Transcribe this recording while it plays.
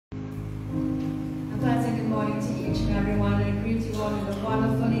morning to each and everyone. I greet you all in the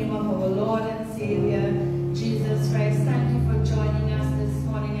wonderful name of our Lord and Savior, Jesus Christ. Thank you for joining us this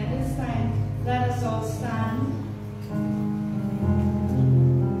morning. At this time, let us all stand.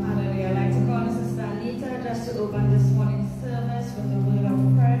 Hallelujah. I'd like to call Sister Anita just to open this morning's service with a word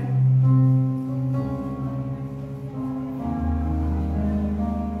of prayer.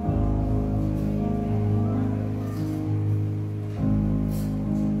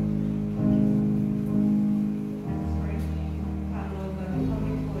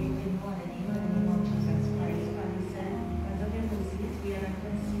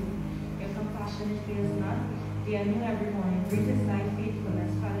 I knew every morning, great is thy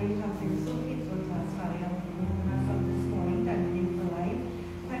faithfulness. Father, you have been so faithful to us, Father. You have woken us up this morning. Thank you for life.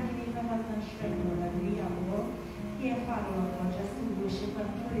 Thank you for health and strength, Lord, that we are all here, Father, Lord God, just to worship and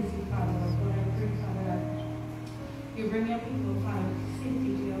praise you, Father, Lord God. I pray, Father, that you bring your people, Father,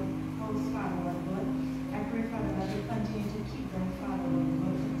 safely to your house, Father, Lord God. I pray, Father, that you continue to keep them, Father, Lord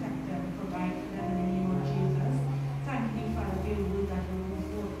God, protect them, provide for them in the name of Jesus. Thank you, Father, for your word that will move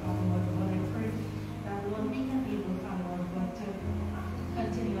forward, Father, Lord God. I pray that, Lord, we can be able, Father, Lord God, to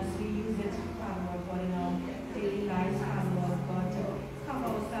continuously use it, Father, Lord God, in our daily lives, Father, Lord God, to cover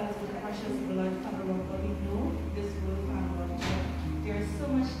ourselves with the precious blood, Father, Lord God. We know this world, Father, Lord God. There are so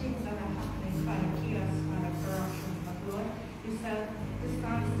much things that are happening, Father, chaos, Father, corruption, but Lord, you said to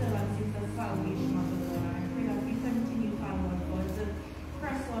stand still and see the salvation of the Lord. And I pray that we continue, Father, Lord God, to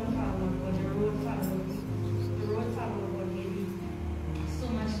press on, Father, Lord God, the road, Father, Lord God, may be so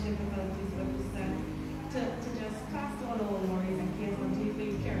much difficulties, but you said to just cast all our worries and cares unto you, for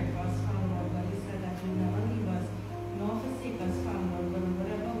you carry us, Father, Lord God. You said that you never leave us, nor forsake us, Father, Lord God. And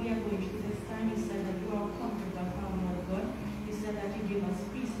whatever we are going through this time, you said that you are a comforter, Father, Lord God. You said that you give us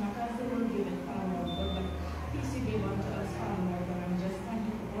peace, not as the world give it, Father, Lord God, but peace you give unto us, Father, Lord God. And just thank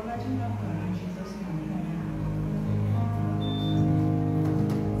you for all that you have done in Jesus' name. Amen.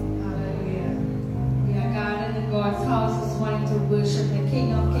 Hallelujah.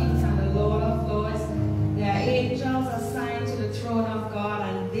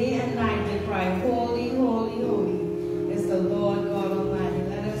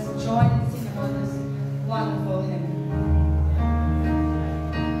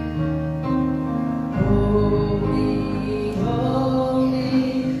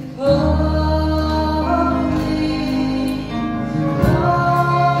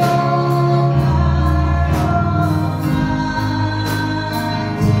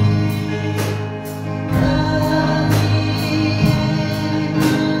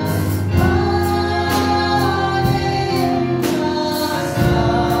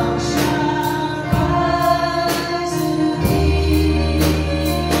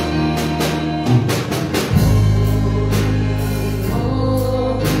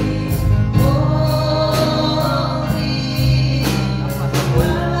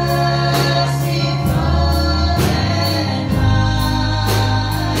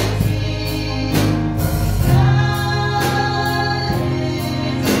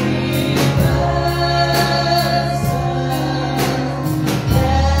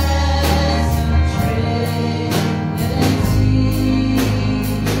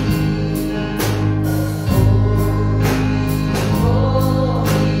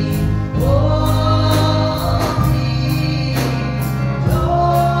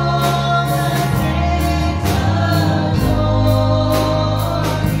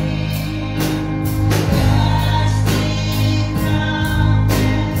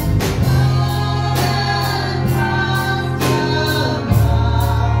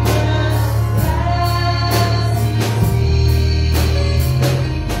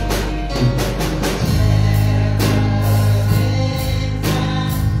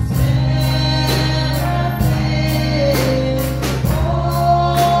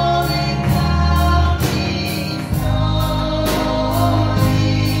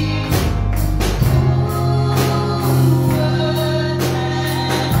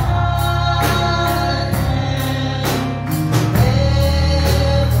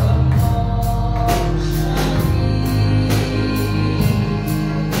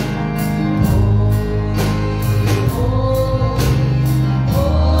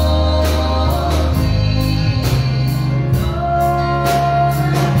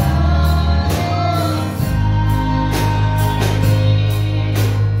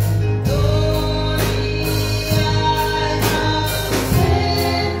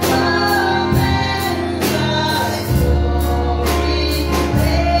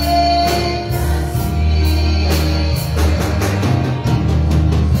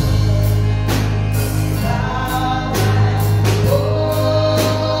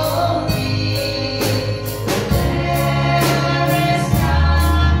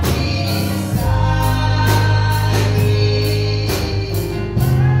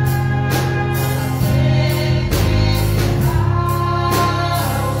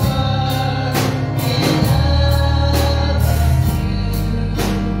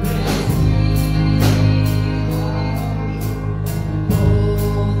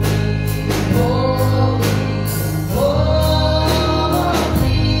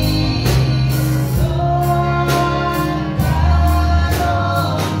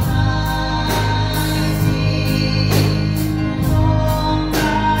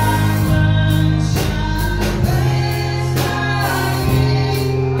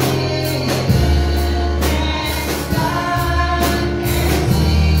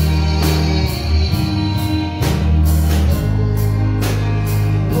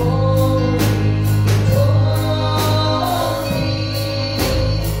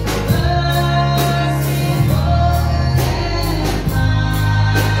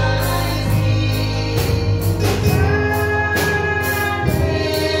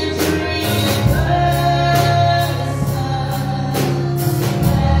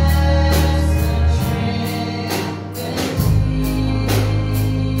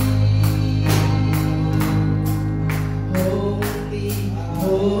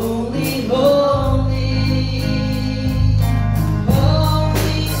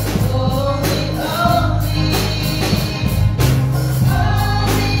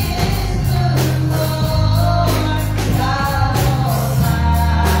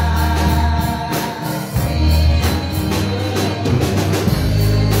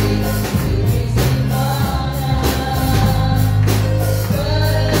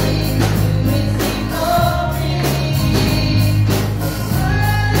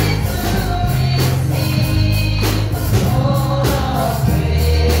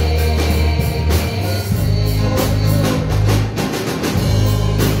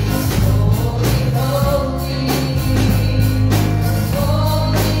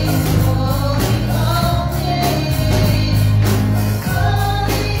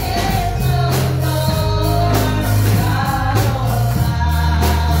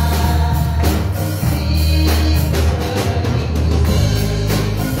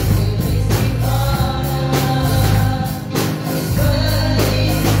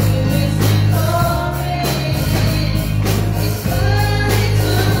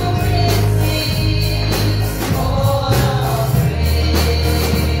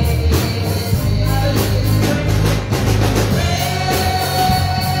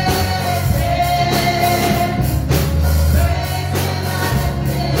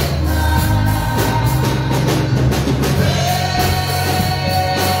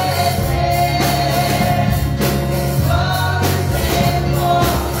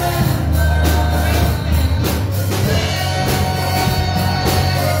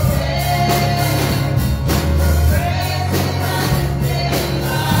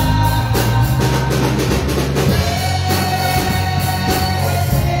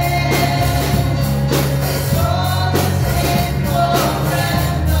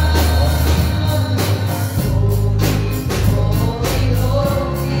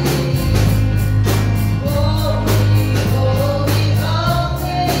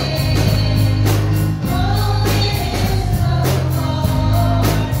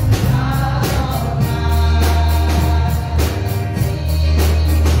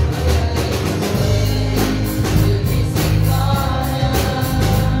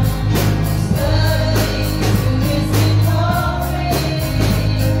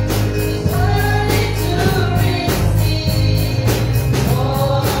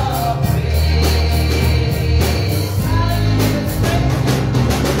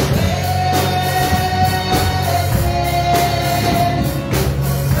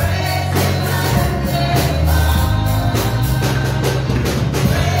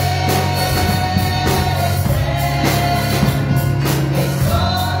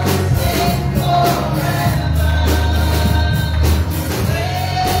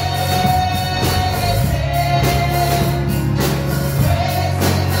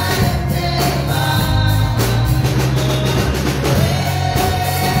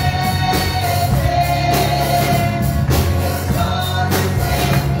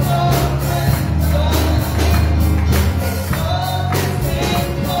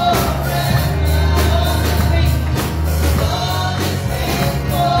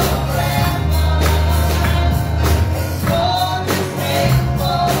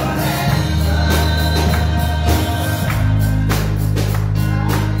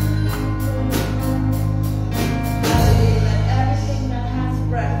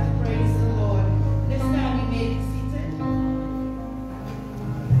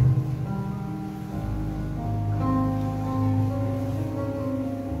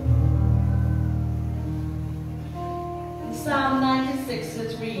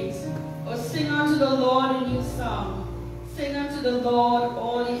 Sing unto the Lord a new song. Sing unto the Lord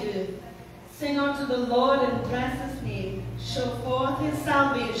all the earth. Sing unto the Lord and bless his name. Show forth his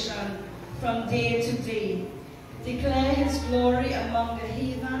salvation from day to day. Declare his glory among the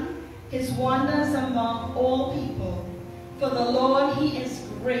heathen, his wonders among all people. For the Lord, he is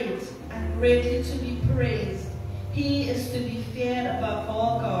great and greatly to be praised. He is to be feared above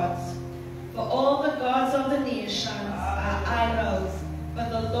all gods. For all the gods of the nations are idols, but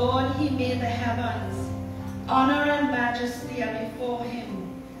the Lord, he made the heavens. Honor and majesty are before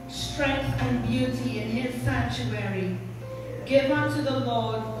him, strength and beauty in his sanctuary. Give unto the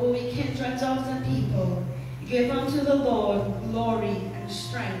Lord, O ye kindreds of the people. Give unto the Lord glory and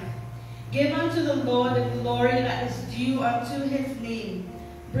strength. Give unto the Lord the glory that is due unto his name.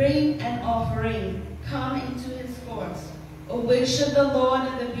 Bring an offering, come into his courts. O worship the Lord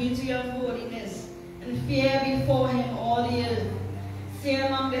in the beauty of holiness, and fear before him all the earth. Say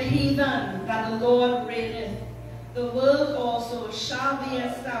among the heathen that the Lord reigneth. The world also shall be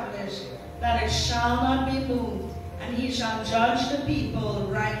established, that it shall not be moved, and he shall judge the people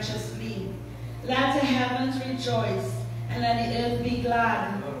righteously. Let the heavens rejoice, and let the earth be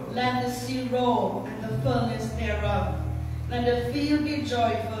glad. Let the sea roar, and the fullness thereof. Let the field be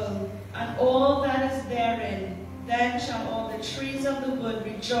joyful, and all that is therein. Then shall all the trees of the wood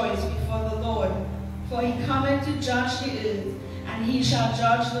rejoice before the Lord. For he cometh to judge the earth, and he shall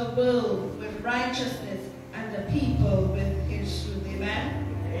judge the world with righteousness, and the people with his truth. Amen?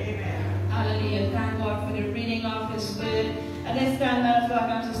 Amen. Hallelujah. Thank God for the reading of his word. At this time, let us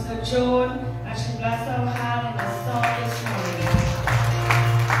welcome Sister Joan as she bless our heart in a song this morning.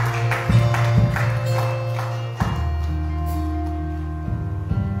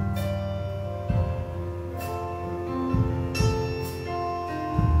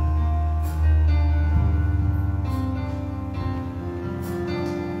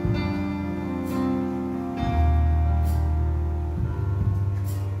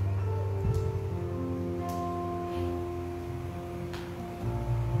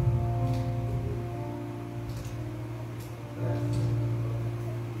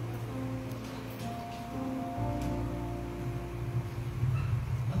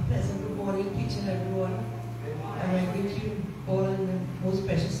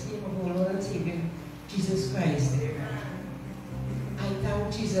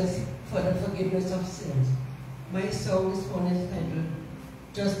 Of sins. My song this morning is titled,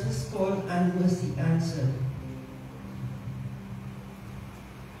 Justice Called and Mercy Answered.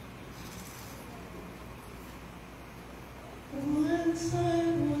 Once I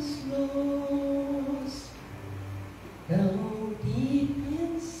was lost, down deep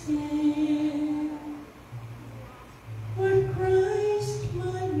in sin, but Christ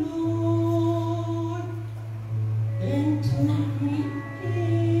my Lord entered me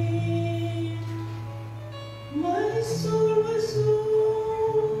in. My soul was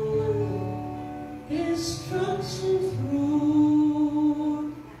on destruction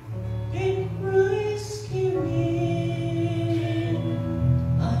through, and Christ came in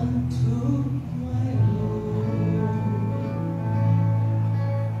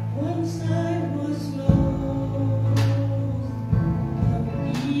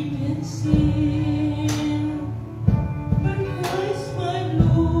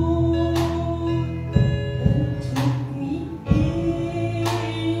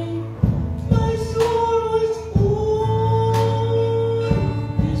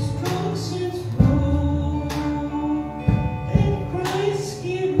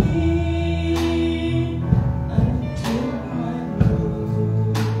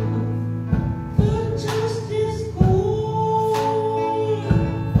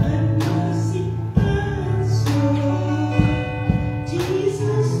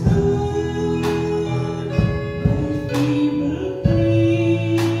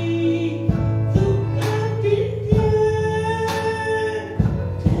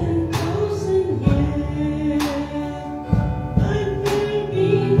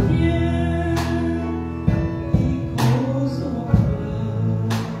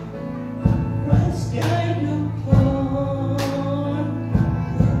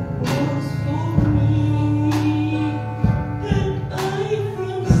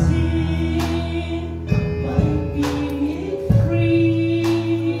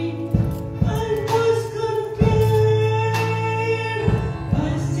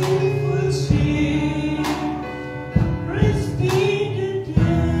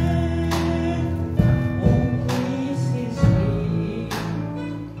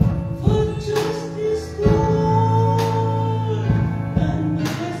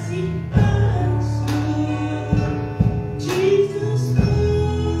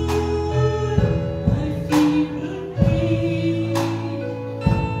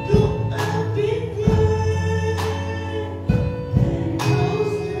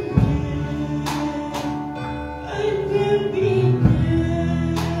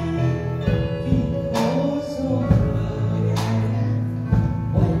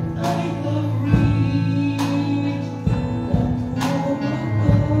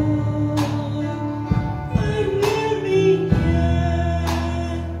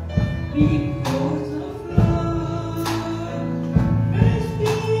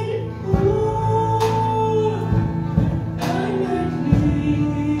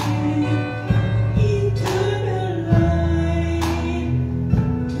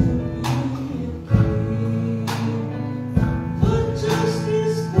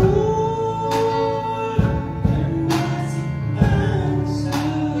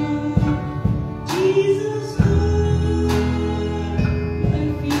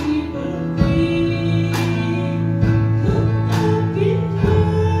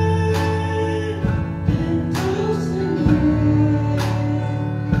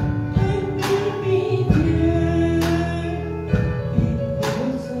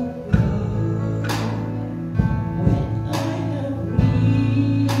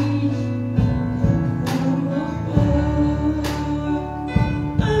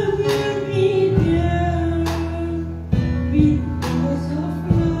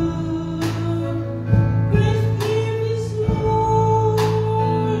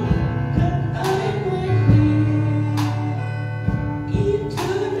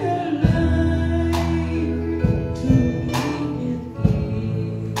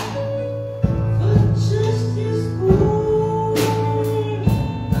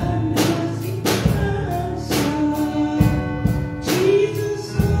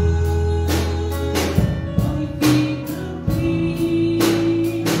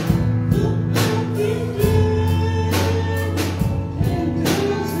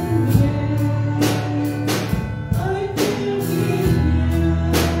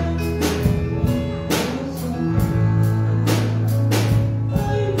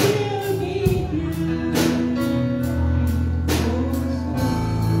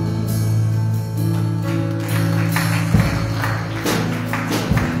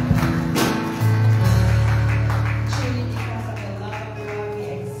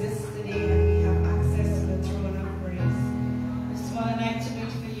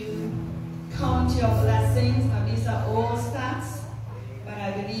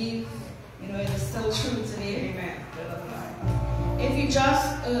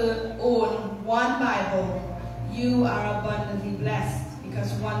own one Bible, you are abundantly blessed,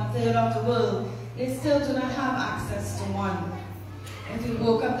 because 1/3 of the world, they still do not have access to one. If you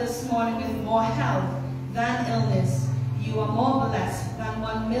woke up this morning with more health than illness, you are more blessed than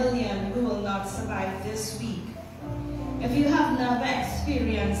 1 million who will not survive this week. If you have never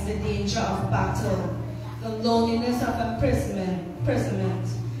experienced the danger of battle, the loneliness of imprisonment,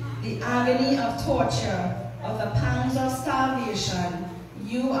 the agony of torture, or the pangs of starvation,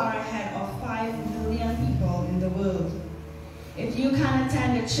 you are ahead of 5 million people in the world. If you can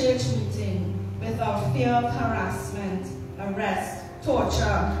attend a church meeting without fear of harassment, arrest,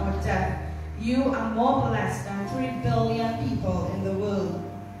 torture, or death, you are more blessed than 3 billion people in the world.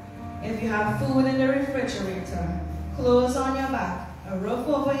 If you have food in the refrigerator, clothes on your back, a roof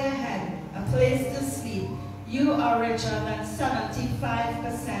over your head, a place to sleep, you are richer than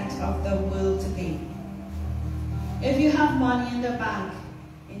 75% of the world today. If you have money in the bank,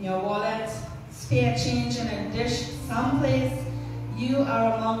 in your wallet, spare change in a dish someplace, you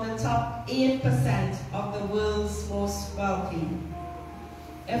are among the top 8% of the world's most wealthy.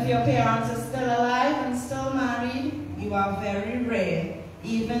 If your parents are still alive and still married, you are very rare,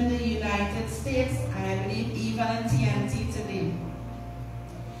 even in the United States, and I believe even in TNT today.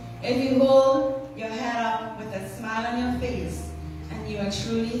 If you hold your head up with a smile on your face and you are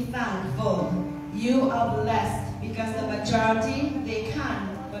truly thankful, you are blessed, because the majority, they can,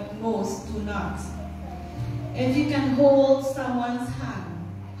 but most do not. If you can hold someone's hand,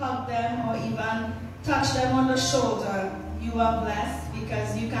 hug them, or even touch them on the shoulder, you are blessed,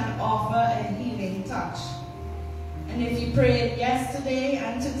 because you can offer a healing touch. And if you prayed yesterday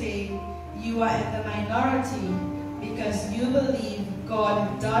and today, you are in the minority, because you believe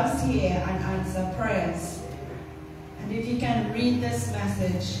God does hear and answer prayers. And if you can read this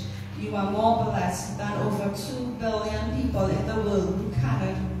message, you are more blessed than over 2 billion people in the world who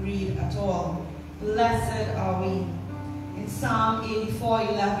cannot read at all. Blessed are we. In Psalm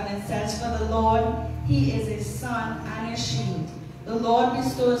 84:11 it says, "For the Lord, he is a sun and a shield. The Lord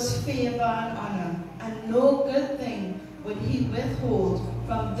bestows favor and honor, and no good thing would he withhold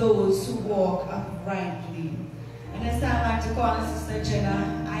from those who walk uprightly." And it's time I'd like to call on Sister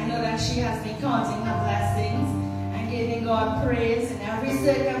Jenna. I know that she has been counting her blessings and giving God praise in every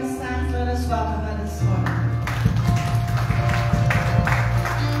circumstance. Let us welcome her this morning.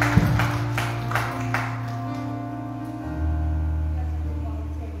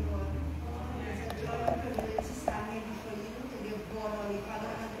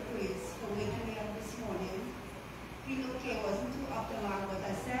 Okay, I wasn't too up the mark what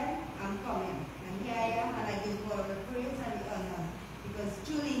I said. I'm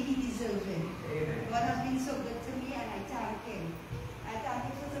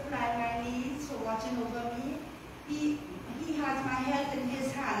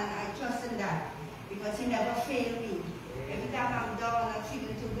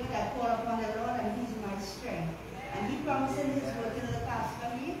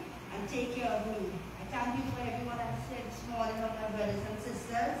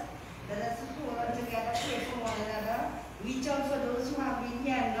Jesus. Let us hold on together, pray for one another. Reach out for those who have been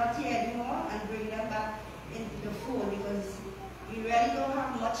here and not here anymore and bring them back into the fold, because we really don't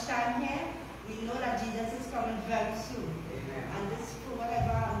have much time here. We know that Jesus is coming very soon. Amen. And this, for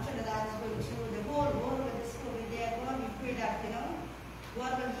whatever Trinidad is going through, the whole world with this COVID there, God, we pray that,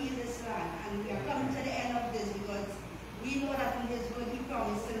 God will heal this land. And we are coming to the end of this because we know that in His word He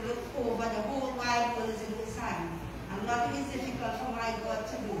promised to look over the whole wide world is in His hand. And nothing is difficult for my God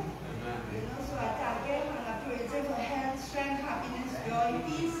to do. Amen. So I thank Him and I praise Him for health, strength, happiness, joy,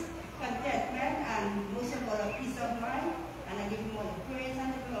 peace, contentment, and most of all, a peace of mind. And I give Him all the praise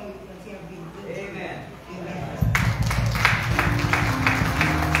and the glory because He has been good. Amen. Amen.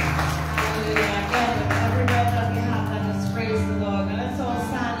 Hallelujah. Again, with every breath that we have, let us praise the Lord. And let's all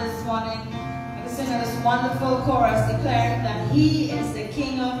stand this morning and sing this wonderful chorus declaring that He is the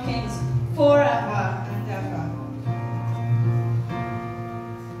King of Kings forever and ever.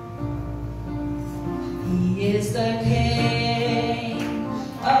 He is the King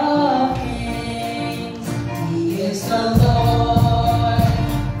of Kings. He is the Lord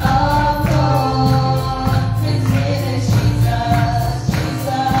of Lords. His name is Jesus,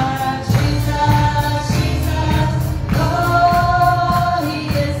 Jesus, Jesus, Jesus. Oh, He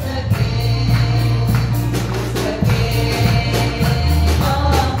is the King. He is the King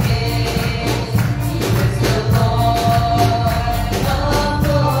of Kings. He is the Lord of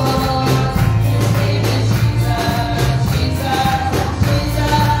Lords. His name is Jesus.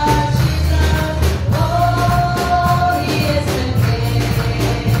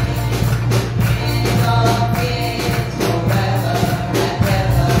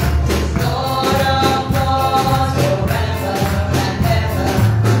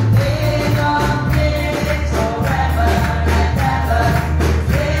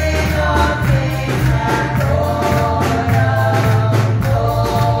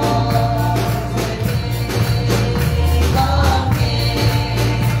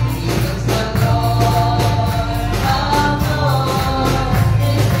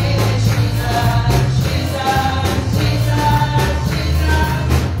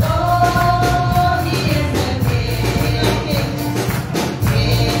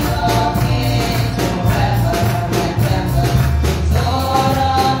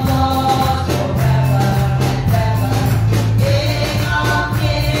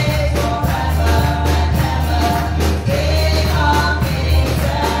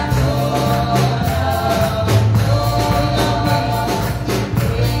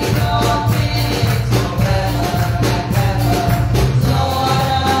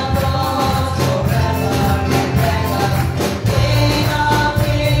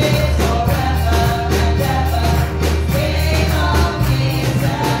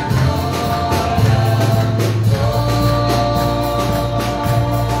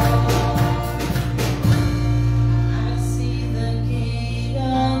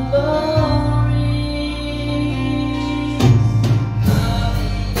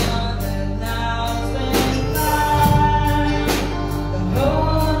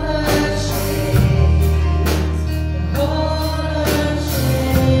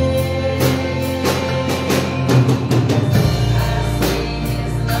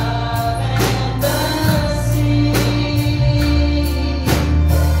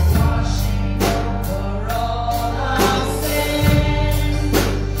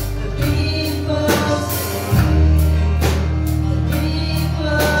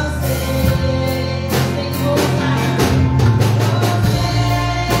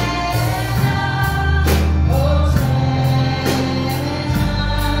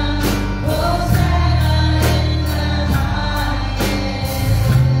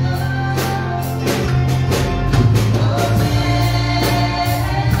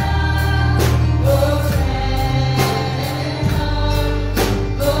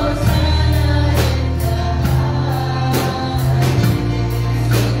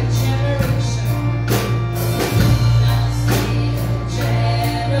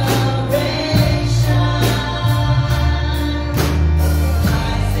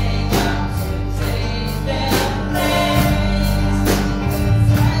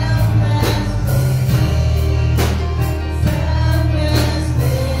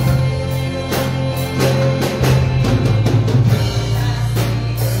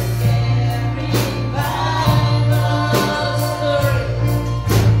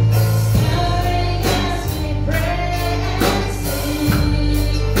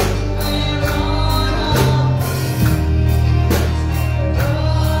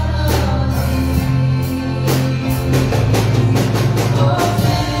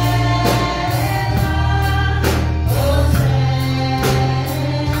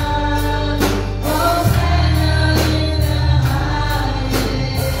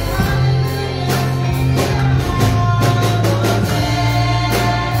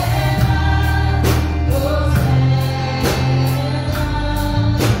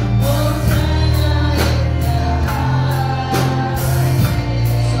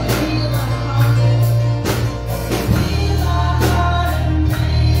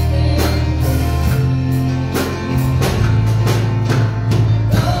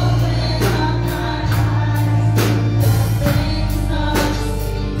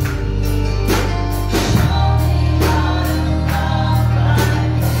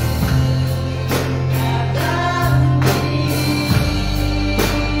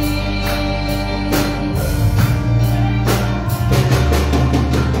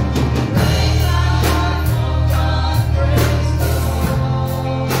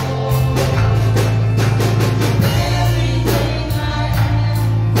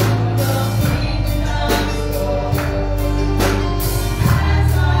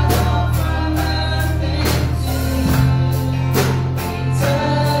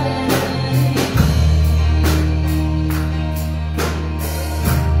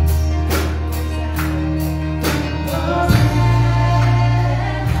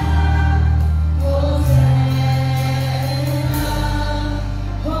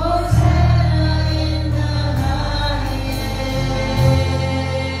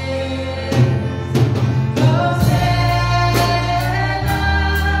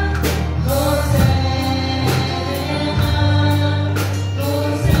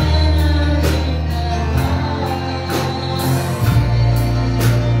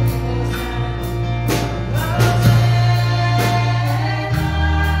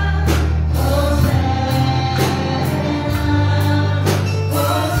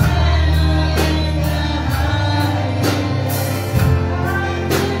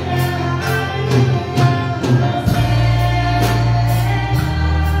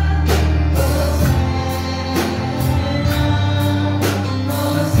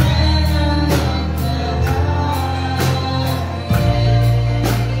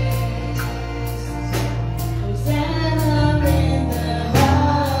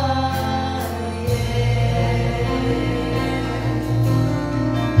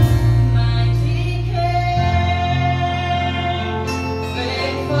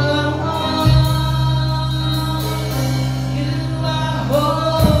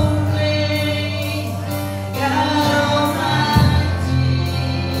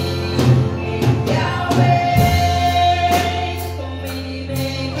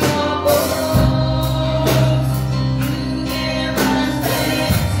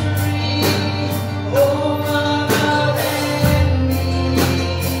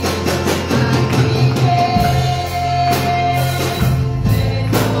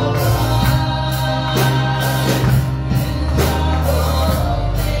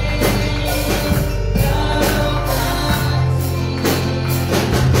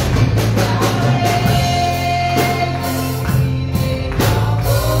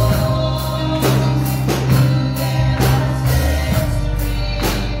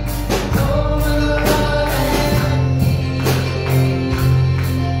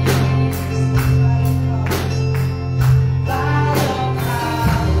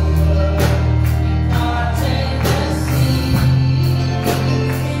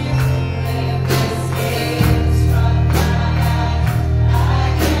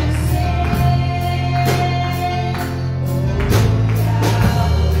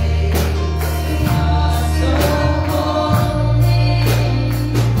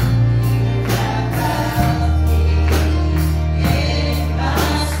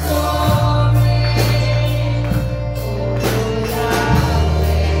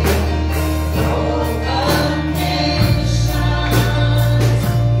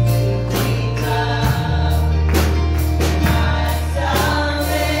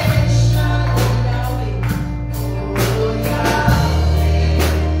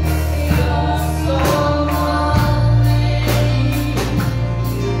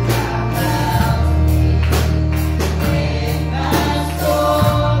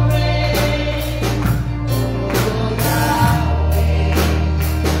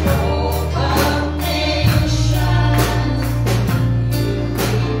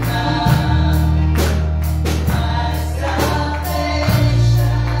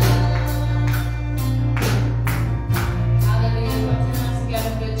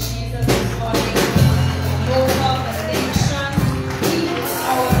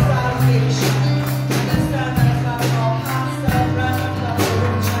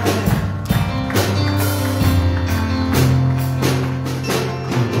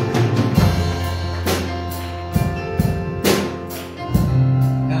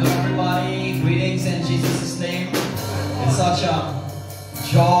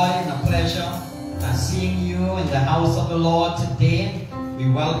 the Lord today. We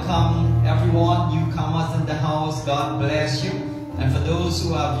welcome everyone, newcomers in the house. God bless you. And for those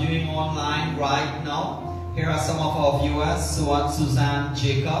who are viewing online right now, here are some of our viewers. Suzanne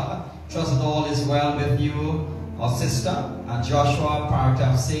Jacob. Trust that all is well with you, our sister. And Joshua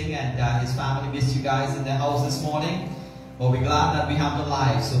Partam Singh and his family. Miss you guys in the house this morning. But we're glad that we have the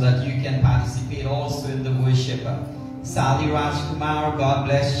live so that you can participate also in the worship. Sally Rajkumar, God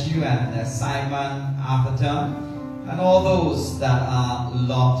bless you, and Simon Atherton, and all those that are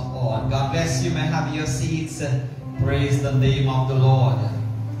locked on. God bless you. May have your seats. Praise the name of the Lord.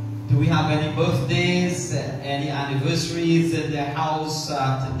 Do we have any birthdays, any anniversaries in the house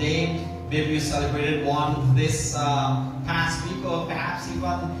today? Maybe you celebrated one this past week, or perhaps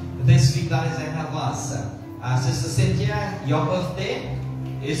even this week that is ahead of us. Sister Cynthia, your birthday,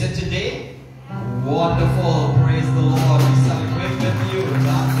 is it today? Wonderful. Praise the Lord. We celebrate with you.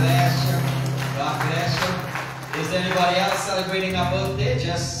 God bless you. God bless you. Is there anybody else celebrating a birthday?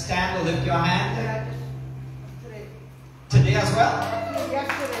 Just stand or lift your hand. Today as well?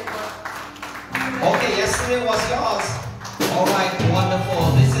 Okay, yesterday was yours. Alright,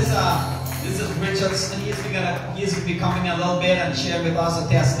 wonderful. This is Richardson. He's going to be coming a little bit and share with us a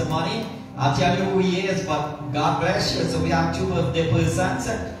testimony. I'll tell you who he is, but God bless you. So we have two birthday persons.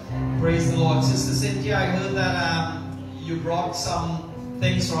 Praise the Lord. Sister Cynthia, I heard that you brought some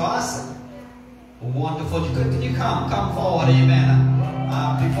things for us. Wonderful. Can you come forward, amen.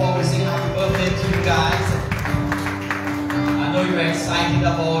 Before we sing happy birthday to you guys. I know you're excited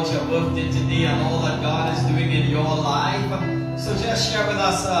about your birthday today and all that God is doing in your life. So just share with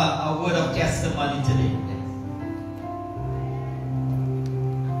us a word of testimony today.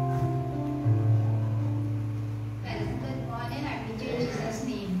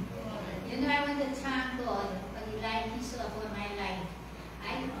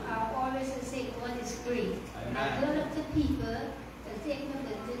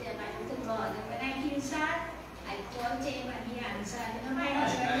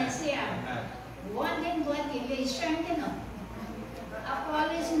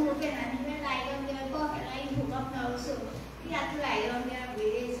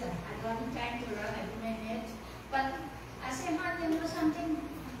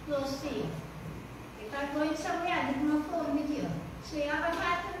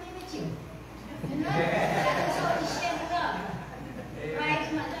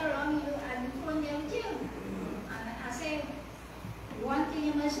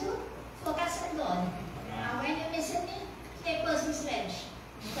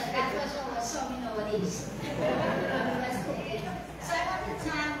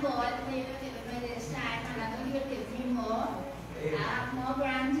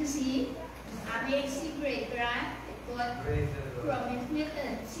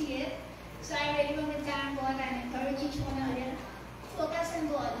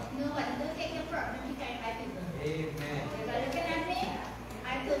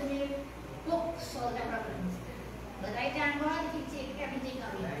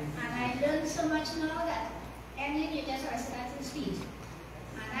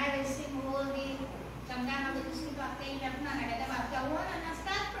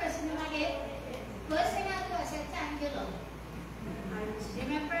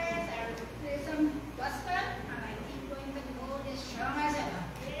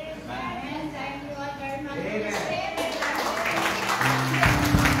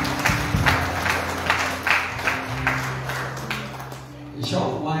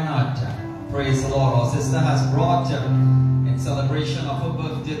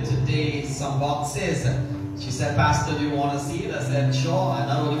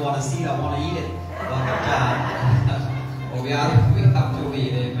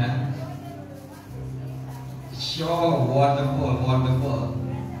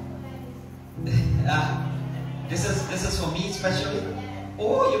 This is for me especially.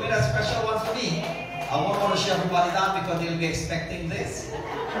 Oh, you made a special one for me. I won't want to show everybody that because they'll be expecting this.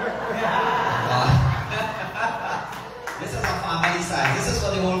 This is a family size. This is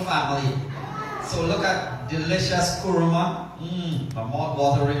for the whole family. So look at delicious kurma. I'm mouth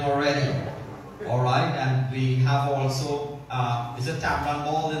watering already. Alright, and we have also, is it tamarind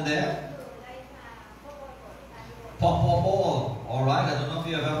ball in there? Pop ball. Alright, I don't know if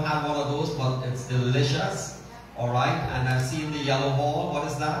you have ever had one of those, but it's delicious. Alright, and I've seen the yellow ball. What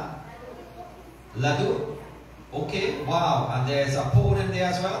is that? Laddu? Okay, wow. And there's a pole in there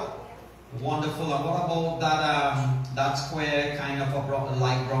as well. Wonderful. And what about that that square kind of a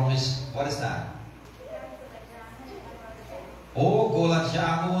light brownish? What is that? Oh, gulab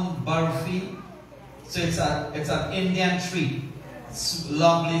jamun, barfi. So it's an Indian treat.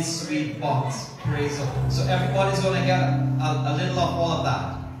 Lovely, sweet buns. Praise God. So everybody's going to get a little of all of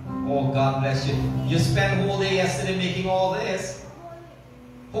that. Oh, God bless you. You spent whole day yesterday making all this.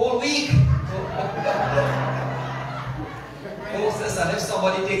 Whole week. Oh, sister, if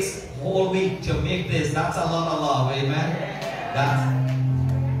somebody takes whole week to make this, that's a lot of love. Amen. That's...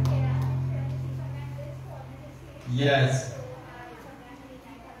 Yes.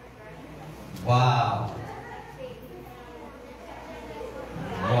 Wow.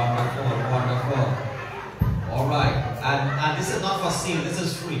 Wonderful, wonderful. All right. And this is not for sale, this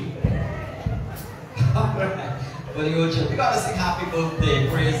is free. All right. But we got to sing happy birthday.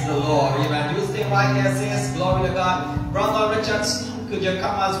 Praise the Lord. Amen. You stay right here, sis. Glory to God. Brother Richardson, could you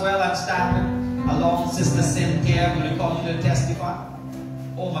come as well and stand along Sister Cynthia? Will you come to testify?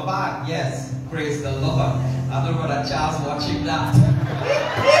 Oh, my bad. Yes. Praise the Lord. I know Brother Charles watching that.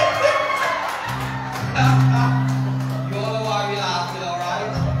 You all know why we laughing,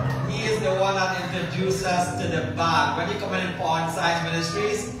 alright? He is the one that introduced us to the bag. When you come in Power&signs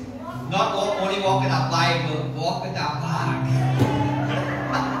Ministries, not only walk in a Bible, walk in a bag.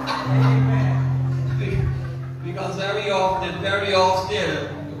 Because very often,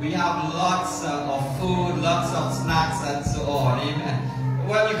 we have lots of food, lots of snacks and so on. Amen.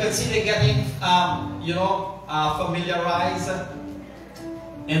 Well, you can see they're getting, familiarized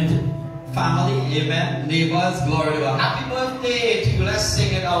in family, amen, neighbors, glory to God. Happy birthday to you. Let's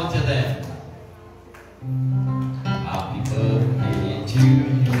sing it out to them. Happy birthday to you.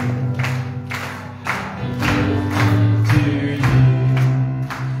 Happy birthday to you.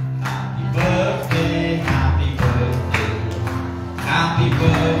 Happy birthday, happy birthday. Happy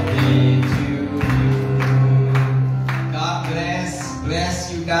birthday to you. God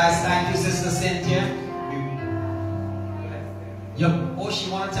bless you guys. Thank you, Sister Cynthia. Oh,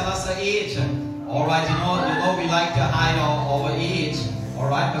 she want to tell us her age. All right, you know we like to hide our age. All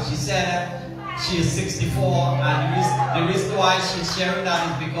right, but she said she is 64, and the reason why she's sharing that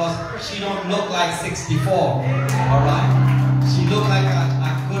is because she don't look like 64. All right, she look like a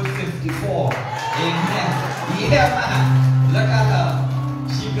good 54. Amen. Yeah, man. Look at her.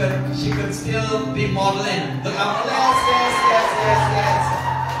 She could still be modeling. Look at her. Yes.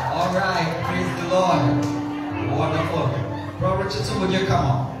 All right, praise the Lord. Wonderful. Brother Richardson, would you come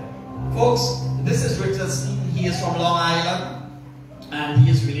on? Folks, this is Richardson. He is from Long Island, and he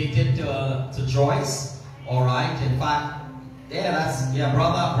is related to Joyce. All right. In fact,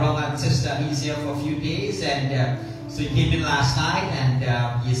 brother and sister. He's here for a few days, and so he came in last night, and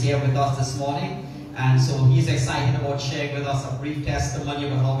he's here with us this morning. And so he's excited about sharing with us a brief testimony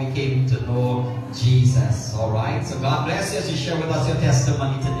about how we came to know Jesus. All right. So God bless you as you share with us your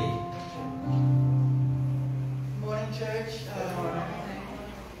testimony today. Church,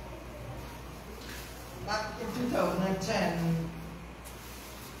 back in 2010,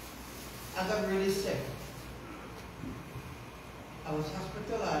 I got really sick. I was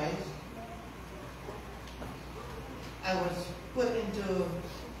hospitalized. I was put into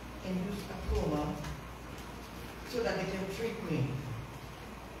induced a coma so that they can treat me.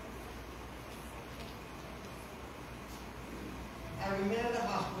 I remained in the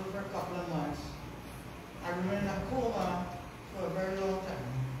hospital for a couple of months. I remained in a coma for a very long time,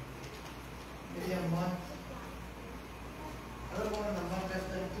 maybe a month. I don't know, more than a month, less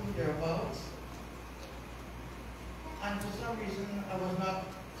than 2 thereabouts. And for some reason, I was not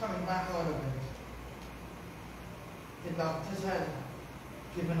coming back out of it. The doctors had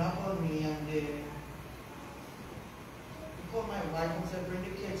given up on me, and they called my wife and said, bring the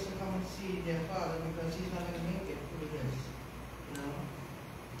kids to come and see their father because he's not going to make it through this, you know.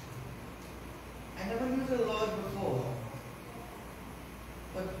 I never knew the Lord before,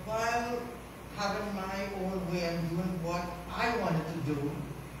 but while having my own way and doing what I wanted to do,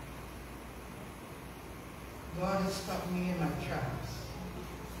 God has stopped me in my tracks.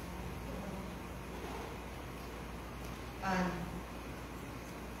 And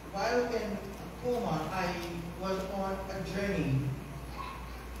while in a coma, I was on a journey.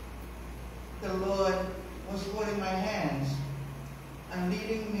 The Lord was holding my hands and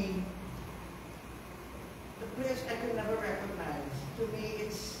leading me to a place I could never recognize. To me,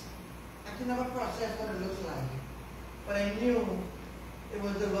 I could never process what it looks like. But I knew it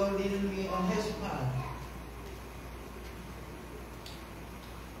was the Lord leading me on His path.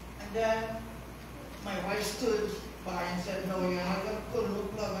 And then my wife stood by and said, no, you're not going to pull no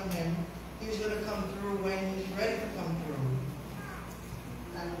plug on him. He's going to come through when he's ready to come through.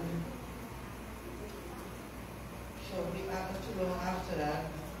 And shortly after, too long after that,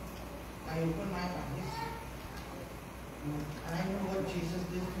 I opened my eyes. And I knew what Jesus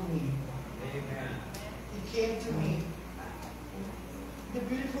did for me. Amen. He came to me the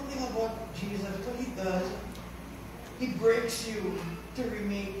beautiful thing about Jesus, what he does, he breaks you to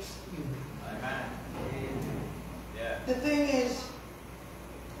remake you. Amen. Yeah. The thing is,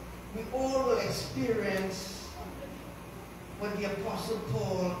 we all will experience what the Apostle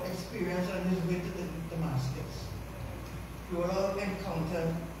Paul experienced on his way to Damascus. We will all have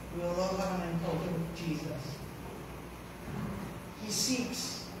an encounter with Jesus. He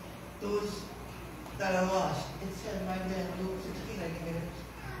seeks those that are lost. It said right there in Luke 16, I think it is.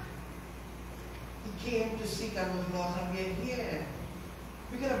 He came to seek that was lost, and we're here.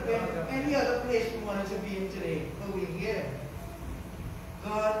 We could have been any other place we wanted to be in today, but we're here.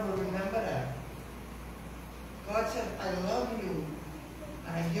 God will remember that. God said, I love you,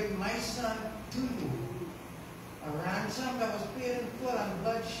 and I give my son to you. A ransom that was paid in full and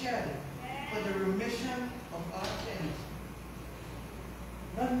blood shed for the remission of our sins.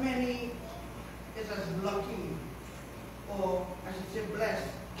 Not many is as lucky, or I should say blessed,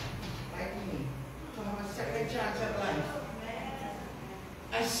 like me, to have a second chance at life.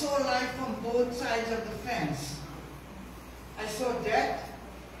 I saw life from both sides of the fence. I saw death,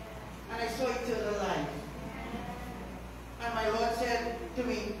 and I saw eternal life. And my Lord said to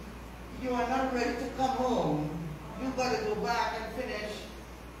me, you are not ready to come home. You've got to go back and finish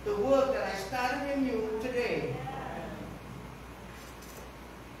the work that I started in you today.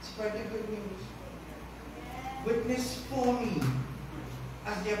 Spread the good news. Witness for me.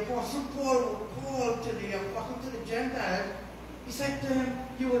 As the Apostle Paul called to the apostle to the Gentiles, he said to him,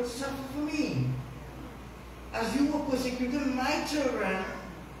 you would suffer for me. As you were persecuting my children,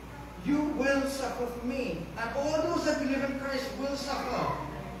 you will suffer for me. And all those that believe in Christ will suffer.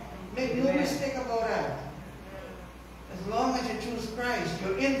 Make no mistake about that. As long as you choose Christ,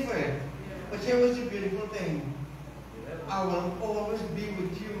 you're in for it. But here was the beautiful thing. I will always be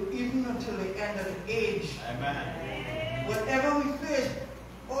with you, even until the end of the age. Amen. Whatever we face,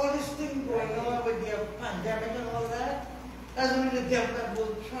 all this thing going on with the pandemic and all that, that's only the devil that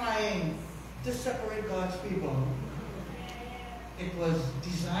was trying to separate God's people. It was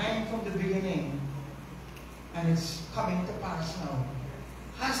designed from the beginning, and it's coming to pass now.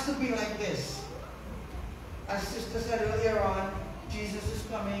 Has to be like this. As Sister said earlier on, Jesus is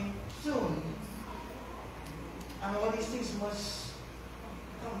coming soon. And all these things must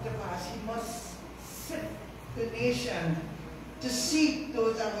come to pass. He must set the nation to seek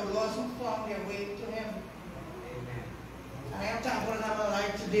those that were lost and found their way to him. And I am thankful that I'm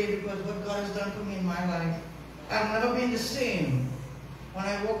alive today because what God has done for me in my life. I've never been the same. When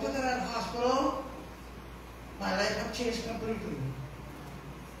I walked into that hospital, my life had changed completely.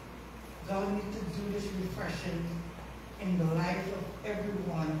 God needs to do this refreshing in the life of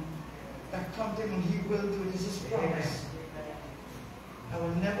everyone that comes to him, and he will do it. This is his promise. I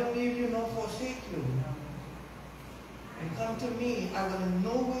will never leave you nor forsake you. And come to me, I will in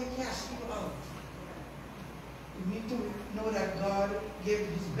no way cast you out. You need to know that God gave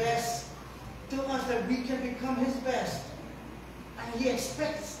his best to us, that we can become his best. And he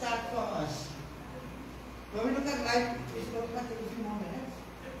expects that from us. When we look at life, it's going to take a few more minutes.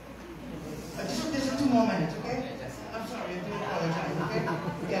 Just 2 more minutes, okay? I'm sorry, I do apologize, okay?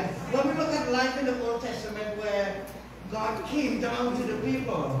 Yeah. When we look at life in the Old Testament where God came down to the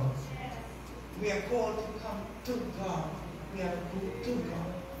people, we are called to come to God. We are to go to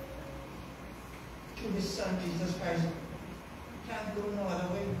God. To his Son, Jesus Christ. Can't go no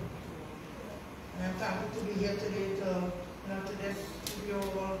other way. And I'm thankful to be here today to this video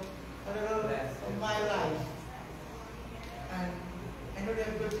a little of my life. And I know there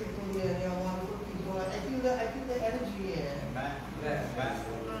are good people here, there are wonderful people. I feel the energy here.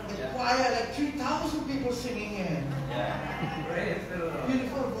 The choir, like 3,000 people singing here.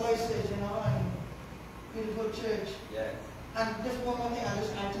 Beautiful voices, and beautiful church. And just one more thing, I'll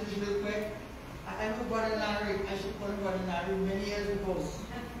just add to this real quick. I know Brother Larry, I supported Brother Larry many years ago.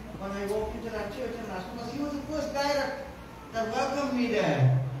 When I walked into that church and asked him, because he was the first guy that welcomed me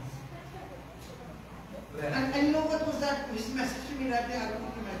there. And you know what was that? His message to me that day, I don't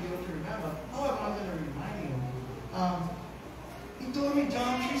think you might be able to remember. However, I'm going to remind you. He told me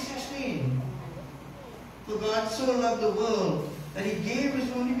John 3:16. For God so loved the world that he gave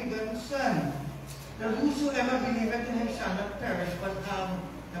his only begotten Son, that whosoever believeth in him shall not perish but have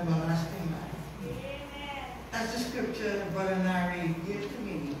everlasting life. That's the scripture that Brother Larry gave to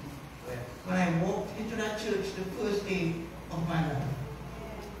me when I walked into that church the first day of my life.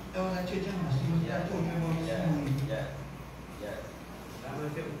 That was at church in Austin. I told you about this morning.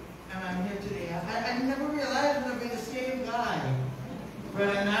 And I'm here today. I never realized I would have been the same guy.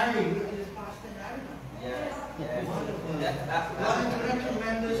 Brother Larry, look at this pastor now. Wonderful. God is doing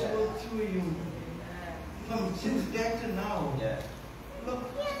tremendous work through you. From since then to now. Look,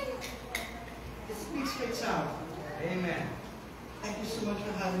 it speaks for itself. Amen. Thank you so much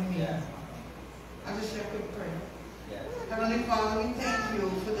for having me. Yeah. I'll just say a quick prayer. Yeah. Heavenly Father, we thank you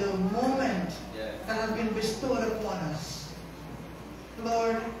for the moment Yeah. that has been bestowed upon us.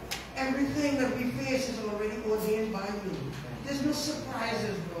 Lord, everything that we face is already ordained by you. There's no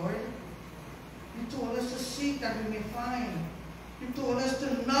surprises, Lord. You told us to seek that we may find. You told us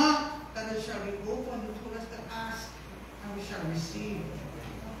to knock that it shall be opened. You told us to ask and we shall receive.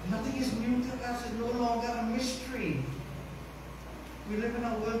 Nothing is new to us. It's no longer a mystery. We live in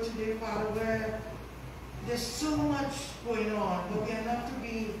a world today, Father, where there's so much going on, but we are not to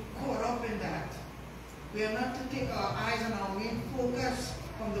be caught up in that. We are not to take our eyes and our main focus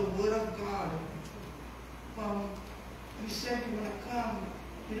from the Word of God. You said you want to come.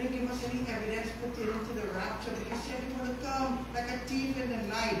 You didn't give us any evidence pertaining to the rapture, but you said you want to come like a thief in the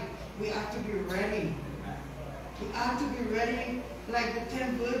night. We have to be ready. We have to be ready like the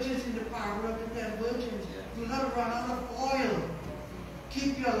 10 virgins in the parable of the 10 virgins. Do not run out of oil.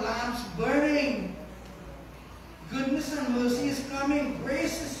 Keep your lamps burning. Goodness and mercy is coming.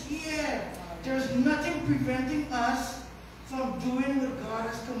 Grace is here. There is nothing preventing us from doing what God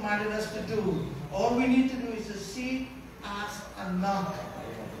has commanded us to do. All we need to do is to seek, ask, and knock.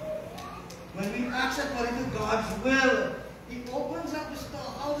 When we ask according to God's will, He opens up the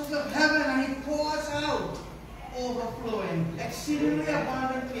storehouses of heaven and He pours out, overflowing, exceedingly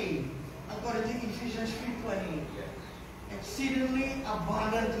abundantly, according to Ephesians 3:20. Exceedingly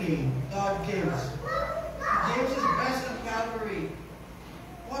abundantly, God gives. He gives His best at Calvary.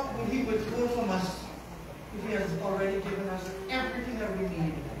 What would He withhold from us if He has already given us everything that we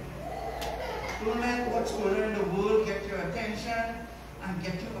need? Don't let what's going on in the world get your attention and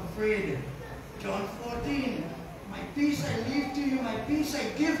get you afraid. John 14, my peace I leave to you, my peace I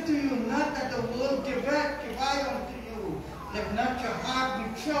give to you, not that the world give I unto you. Let not your heart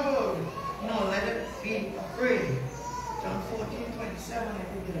be troubled, no, let it be afraid. John 14:27, I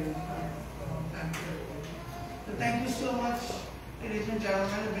think it is. So thank you so much, ladies and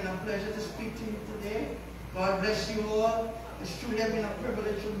gentlemen. It's been a pleasure to speak to you today. God bless you all. It's truly been a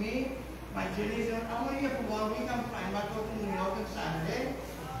privilege for me. My journey is, I'm only here for 1 week. I'm flying back out to New York on Saturday.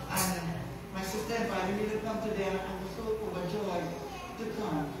 And my sister invited me to come today, and I'm so overjoyed to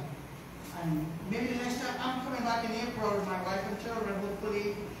come. And maybe next time I'm coming back in April with my wife and children.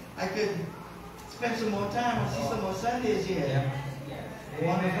 Hopefully I could spend some more time and see some more Sundays here. Yeah.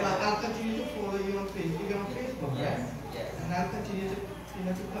 Wonderful. I'll continue to follow you on Facebook. You're on Facebook, right? Yes. And I'll continue to,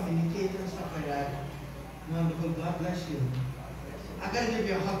 to communicate and stuff like that. Wonderful. God bless you. I gotta give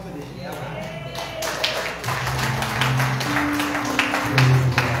you a hug for this. Yeah.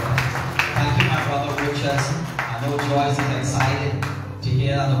 Thank you, my brother Richardson. I know Joyce is excited to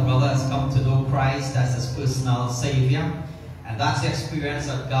hear that the brother has come to know Christ as his personal Savior. And that's the experience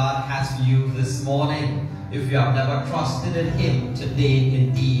that God has for you this morning. If you have never trusted in Him, today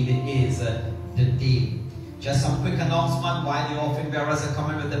indeed is the day. Just some quick announcement while the offering bearers are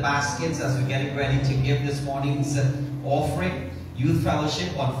coming with the baskets as we're getting ready to give this morning's offering. Youth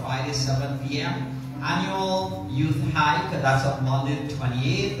Fellowship on Friday, 7 p.m. Annual Youth Hike, that's on Monday,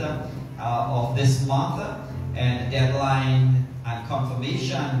 28th of this month. And the deadline and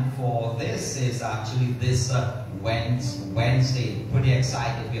confirmation for this is actually this Wednesday. Pretty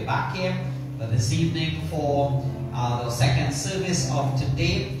excited. We're back here this evening for the second service of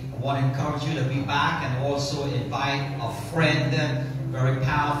today. I want to encourage you to be back and also invite a friend. Very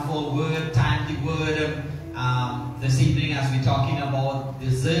powerful word, timely word. This evening as we're talking about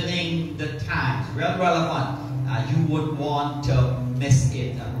discerning the times, real relevant. You wouldn't want to miss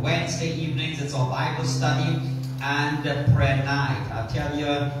it. On Wednesday evenings it's our Bible study and prayer night. I tell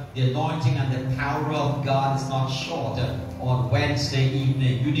you, the anointing and the power of God is not short on Wednesday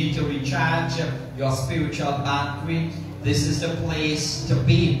evening. You need to recharge your spiritual battery. This is the place to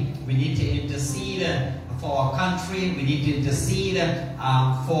be. We need to intercede for our country. We need to intercede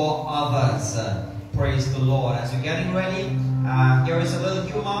for others. Praise the Lord. As we're getting ready, here is a little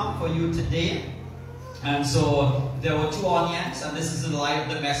humor for you today. And so there were 2 onions, and this is in light of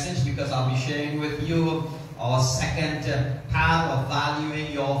the message because I'll be sharing with you our second part of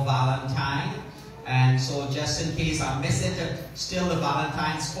valuing your Valentine. And so just in case I miss it, still the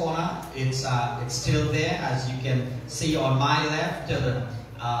Valentine's corner, it's still there, as you can see on my left to the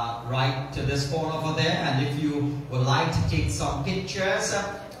right to this corner over there. And if you would like to take some pictures,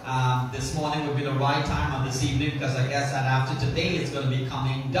 this morning would be the right time, on this evening, because I guess that after today it's going to be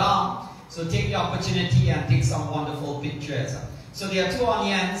coming down. So take the opportunity and take some wonderful pictures. So there are 2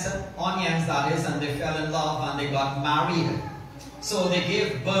 onions that is, and they fell in love and they got married. So they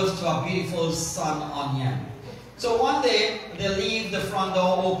gave birth to a beautiful son onion. So one day, they leave the front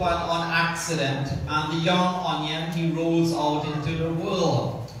door open on accident, and the young onion, he rolls out into the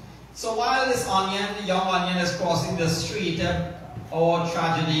world. So while this onion, the young onion, is crossing the street, our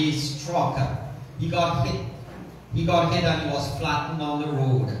tragedy struck. He got hit and he was flattened on the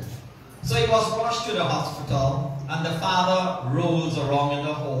road. So he was rushed to the hospital, and the father rolls around in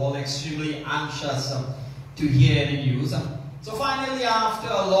the hall, extremely anxious to hear the news. So finally, after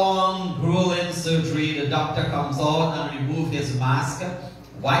a long, grueling surgery, the doctor comes out and removes his mask,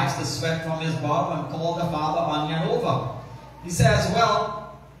 wipes the sweat from his brow, and calls the father onion over. He says,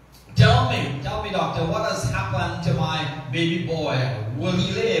 well, tell me, doctor, what has happened to my baby boy? Will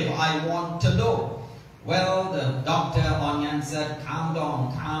he live? I want to know. Well, the doctor onion said, calm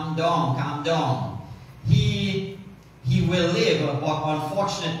down. He will live, but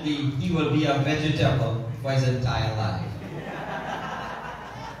unfortunately, he will be a vegetable for his entire life.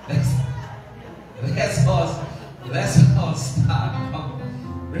 Let's all start. Let's all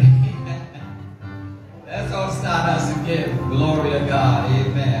start as a gift. Glory to God.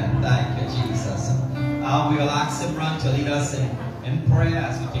 Amen. Thank you, Jesus. We will ask Simran to lead us in prayer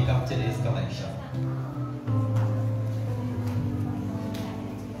as we take up today's collection.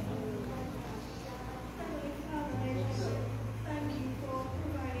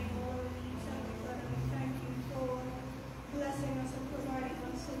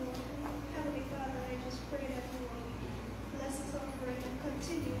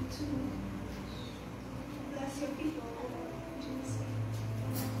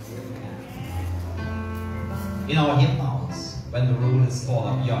 In our hymnals, when the roll is called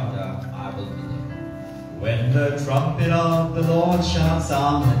up yonder, I will be there. When the trumpet of the Lord shall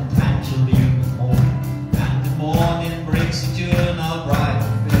sound, and time shall be with morning, and the morning breaks eternal bright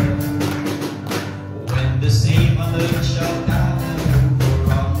and fair. When the same on earth shall gather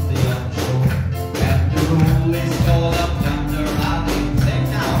over on the shore, and the roll is called up yonder, I will sing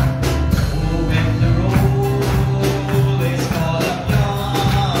now. Oh, when the roll is called up yonder,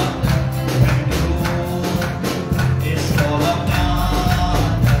 when the roll is called up yonder,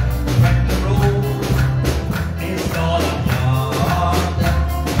 when the roll is called up yonder,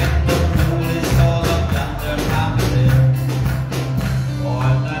 when the roll is called up yonder, I will live.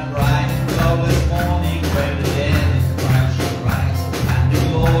 On that bright and glorious morning, when the dead in Christ shall rise, and the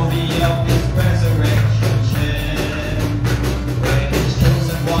glory of His resurrection share, when His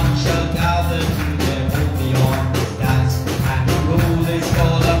chosen one shall gather to their home beyond the skies, and the roll is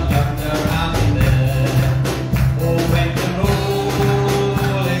called up yonder, I will live. Oh, when the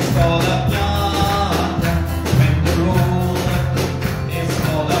roll is called up yonder, when the roll is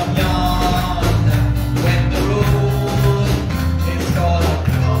called up yonder, when the roll is called up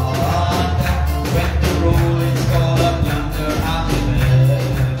yonder, when the roll is called up yonder, I will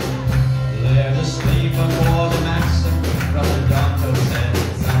live. Let us sleep before the Master, Brother Doctor said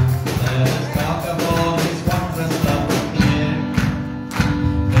it's on. Let us talk of all His wondrous love here.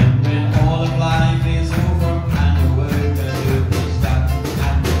 Then when all of life is over, and the work anew is done,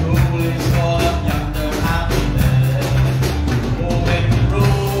 and the roll is called up yonder, I will live. Oh, when the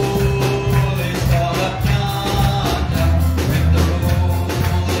roll is called up yonder, when the roll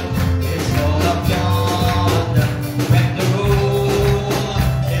is called up yonder, when the roll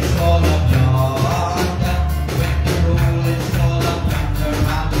is called up yonder, when the roll is called up yonder,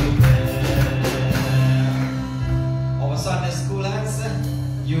 I will live. Our Sunday schoolers,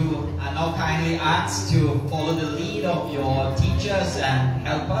 you are now kindly asked to follow the lead of your teachers and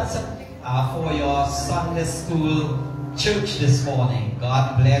help us for your Sunday school church this morning.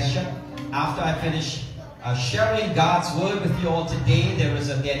 God bless you. After I finish sharing God's word with you all today, there is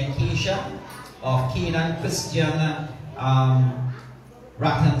a dedication of Canaan Christian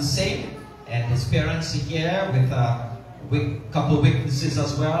Ratan Singh and his parents here with a couple of witnesses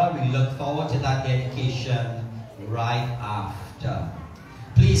as well. We look forward to that dedication right after.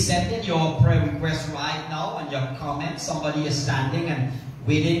 Please send in your prayer requests right now and your comments. Somebody is standing and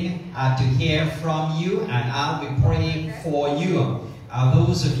waiting to hear from you, and I'll be praying for you.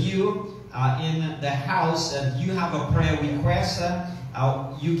 Those of you in the house and you have a prayer request,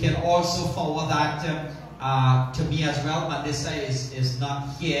 you can also forward that to me as well. Melissa is not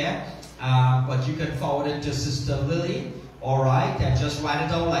here, but you can forward it to Sister Lily. All right, and just write it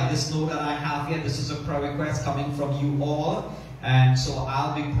down like this note that I have here. This is a prayer request coming from you all, and so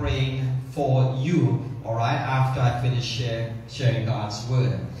I'll be praying for you, all right, after I finish sharing God's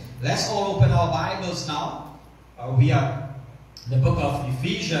word. Let's all open our Bibles now. We are the book of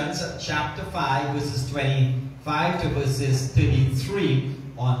Ephesians, chapter 5, verses 25 to verses 33,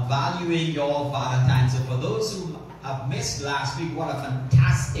 on valuing your Valentine. So for those who have missed last week, what a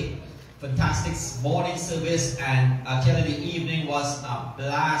fantastic fantastic morning service, and I tell you, the evening was a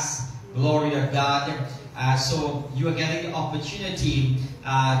blast. Glory to God. So you are getting the opportunity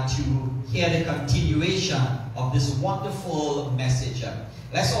to hear the continuation of this wonderful message.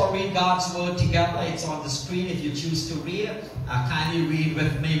 Let's all read God's word together. It's on the screen if you choose to read. Kindly read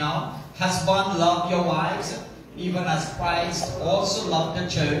with me now. Husband, love your wives, even as Christ also loved the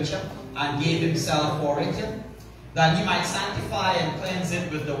church and gave himself for it, that he might sanctify and cleanse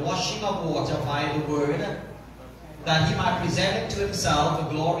it with the washing of water by the word, that he might present it to himself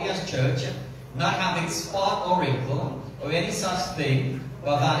a glorious church, not having spot or wrinkle or any such thing,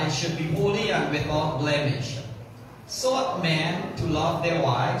 but that it should be holy and without blemish. So ought men to love their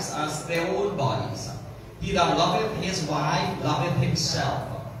wives as their own bodies. He that loveth his wife loveth himself.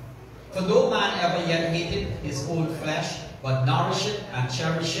 For no man ever yet hated his own flesh, but nourisheth and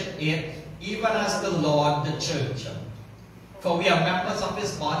cherisheth it, even as the Lord the church. For we are members of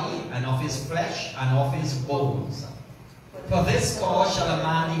his body, and of his flesh, and of his bones. For this cause shall a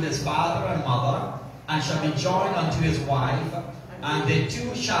man leave his father and mother, and shall be joined unto his wife, and they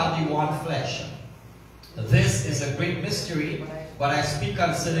two shall be one flesh. This is a great mystery, but I speak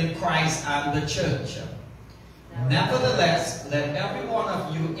concerning Christ and the church. Nevertheless, let every one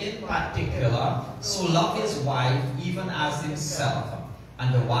of you in particular so love his wife even as himself,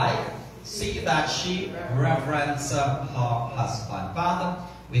 and the wife see that she reverence her husband. Father,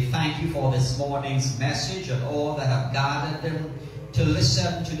 we thank you for this morning's message and all that have gathered them to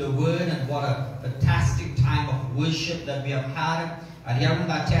listen to the word, and what a fantastic time of worship that we have had, and hearing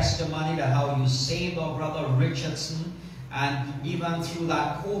that testimony that how you saved our brother Richardson, and even through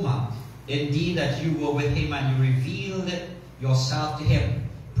that coma, indeed that you were with him and you revealed yourself to him.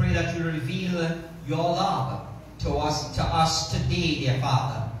 Pray that you reveal your love to us today, dear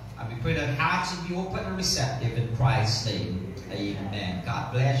Father. And we pray that hearts will be open and receptive in Christ's name. Amen.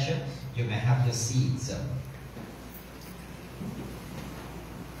 God bless you. You may have your seats.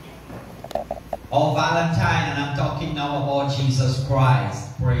 Oh, Valentine, and I'm talking now about Jesus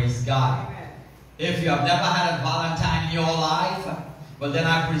Christ. Praise God. If you have never had a Valentine in your life, well, then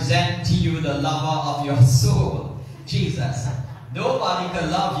I present to you the lover of your soul, Jesus. Nobody can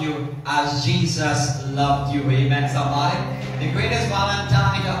love you as Jesus loved you. Amen, somebody? The greatest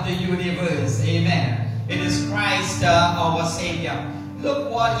Valentine of the universe. Amen. It is Christ, our Savior. Look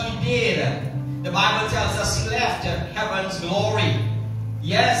what he did. The Bible tells us he left heaven's glory.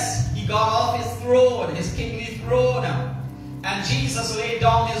 Yes, he got off his throne, his kingly throne. And Jesus laid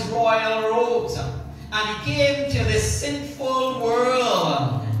down his royal robes. And he came to this sinful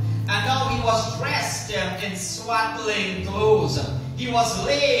world. And now he was dressed in swaddling clothes. He was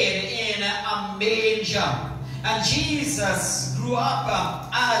laid in a manger. And Jesus grew up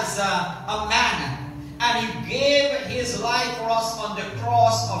as a man. And he gave his life for us on the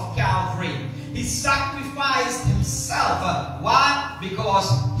cross of Calvary. He sacrificed himself. Why? Because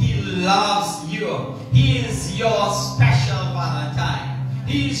he loves you. He is your special Valentine.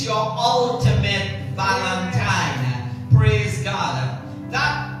 He is your ultimate Valentine. Praise God.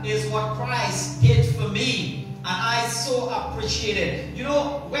 That is what Christ did for me, and I so appreciate it. You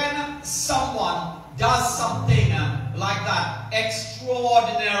know, when someone does something like that,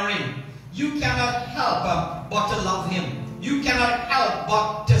 extraordinary, you cannot help but to love him. You cannot help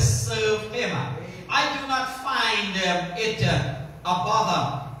but to serve him. I do not find it a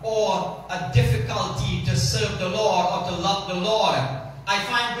bother or a difficulty to serve the Lord or to love the Lord. I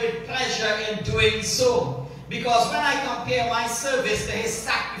find great pleasure in doing so, because when I compare my service to his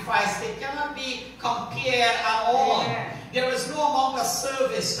sacrifice, they cannot be compared at all. There is no amount of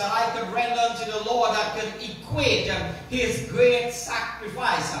service that I could render unto the Lord that could equate his great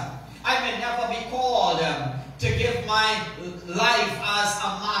sacrifice. I may never be called to give my life as a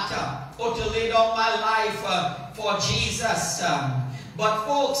martyr or to lay down my life for Jesus. But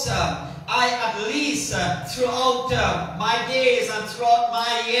folks, I at least throughout my days and throughout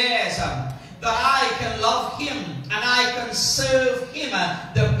my years, that I can love him and I can serve him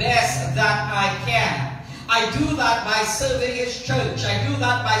the best that I can. I do that by serving his church. I do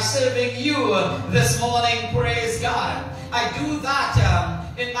that by serving you this morning. Praise God. I do that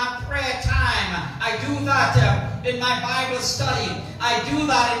in my prayer time. I do that in my Bible study. I do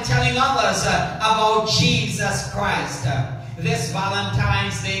that in telling others about Jesus Christ. This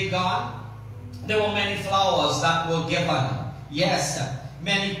Valentine's Day, God, there were many flowers that were given. Yes,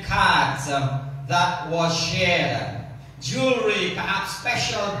 many cards that were shared. Jewelry, perhaps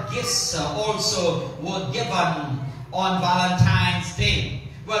special gifts also were given on Valentine's Day.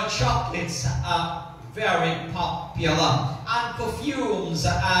 Well, chocolates are very popular, and perfumes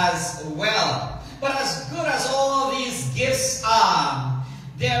as well. But as good as all these gifts are,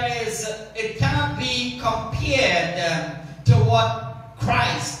 there is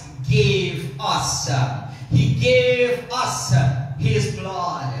us. He gave us his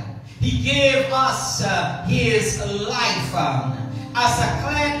blood. He gave us his life as a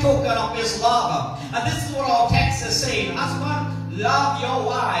clear token of his love. And this is what our text is saying. Husband, love your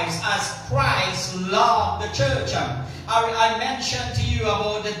wives as Christ loved the church. I mentioned to you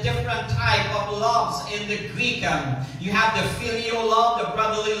about the different type of loves in the Greek. You have the filial love, the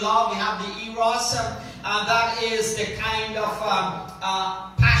brotherly love. You have the eros. That is the kind of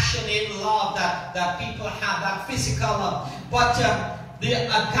passionate love that people have, that physical love. But the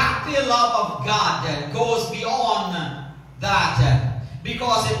agape love of God goes beyond that,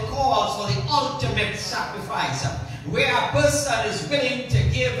 because it calls for the ultimate sacrifice, where a person is willing to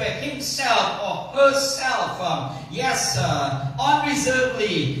give himself or herself,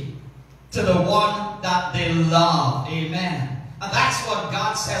 unreservedly to the one that they love. Amen. And that's what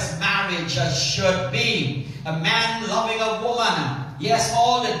God says marriage should be. A man loving a woman, yes,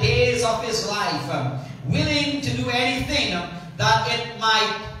 all the days of his life, willing to do anything that it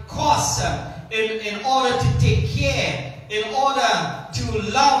might cost in order to take care, in order to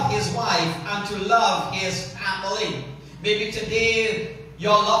love his wife and to love his family. Maybe today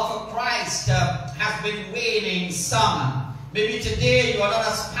your love for Christ has been waning some. Maybe today you are not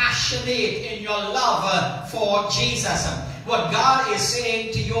as passionate in your love for Jesus. What God is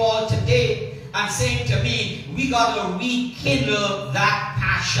saying to you all today and saying to me, we got to rekindle that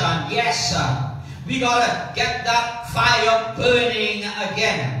passion. Yes, sir. We got to get that fire burning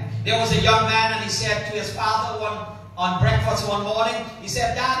again. There was a young man, and he said to his father on breakfast one morning, he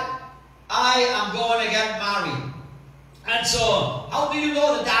said, Dad, I am going to get married. And so, how do you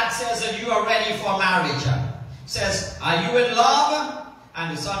know the dad says that you are ready for marriage? Says, are you in love?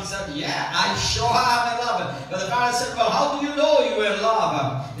 And the son said, yeah, I sure am in love. But the father said, well, how do you know you're in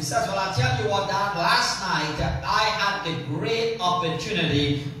love? He says, well, I'll tell you what, Dad, last night I had the great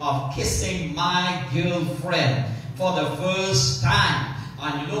opportunity of kissing my girlfriend for the first time.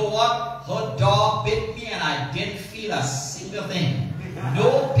 And you know what? Her dog bit me and I didn't feel a single thing.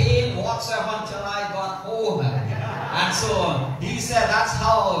 No pain whatsoever until I got home. And so he said that's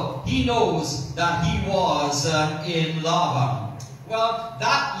how he knows that he was in love. Well,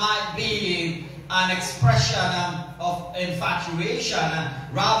 that might be an expression of infatuation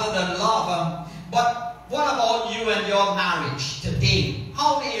rather than love. But what about you and your marriage today?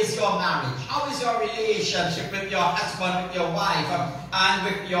 How is your marriage? How is your relationship with your husband, with your wife, and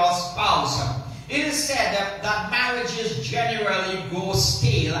with your spouse? It is said that marriages generally go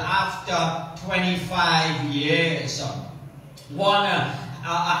stale after 25 years. One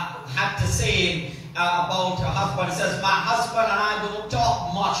had to say about her husband, he says, my husband and I don't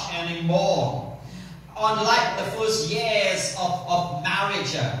talk much anymore. Unlike the first years of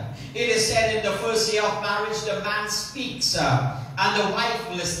marriage, it is said in the first year of marriage, the man speaks and the wife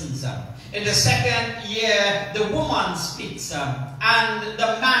listens. In the second year, the woman speaks and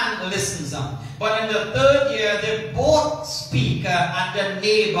the man listens. But in the third year, they both speak and the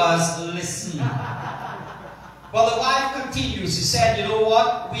neighbors listen. Well, the wife continues. She said, you know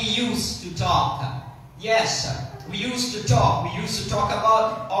what? We used to talk. Yes, we used to talk. We used to talk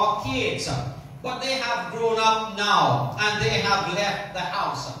about our kids. But they have grown up now and they have left the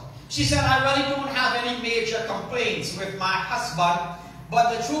house. She said, I really don't have any major complaints with my husband.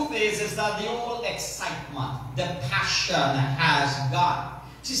 But the truth is that the old excitement, the passion has gone.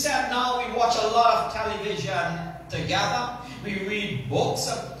 She said, now we watch a lot of television together. We read books.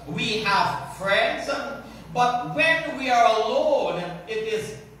 We have friends. But when we are alone, it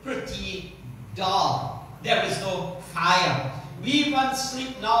is pretty dull. There is no fire. We even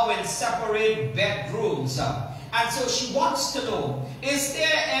sleep now in separate bedrooms. And so she wants to know, is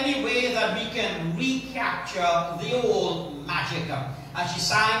there any way that we can recapture the old magic? And she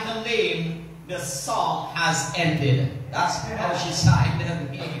signed her name, the song has ended. That's how she signed her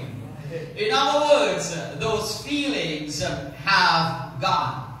name. In other words, those feelings have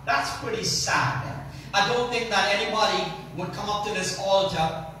gone. That's pretty sad. I don't think that anybody would come up to this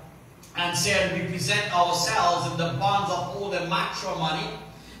altar and say we present ourselves in the bonds of holy matrimony,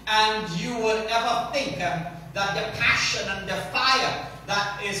 and you would ever think that the passion and the fire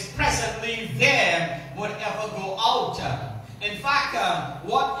that is presently there would ever go out. In fact,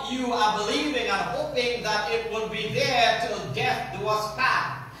 what you are believing and hoping that it will be there till death do us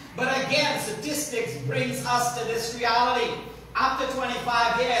part. But again, statistics brings us to this reality. After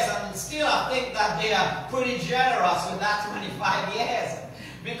 25 years, and still I think that they are pretty generous with that 25 years.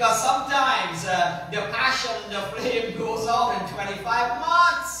 Because sometimes the passion and the flame goes out in 25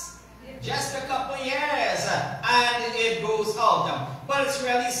 months. Just a couple of years and it goes out. But it's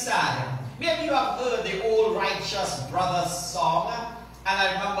really sad. Maybe you have heard the old Righteous Brothers song. And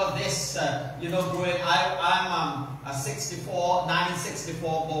I remember this, growing, I'm a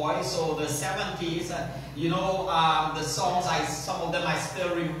 1964 boy, so the 70s, the songs, some of them I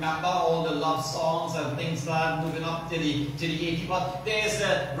still remember, all the love songs and things like that, moving up to the 80s. But there's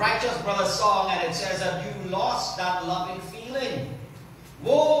a Righteous Brothers song, and it says that you lost that loving feeling.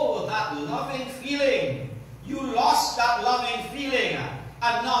 Whoa, that loving feeling. You lost that loving feeling,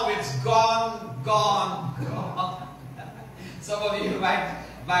 and now it's gone, gone, gone. Some of you might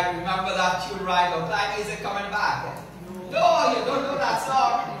remember that tune right or like, is it coming back? No, you don't know that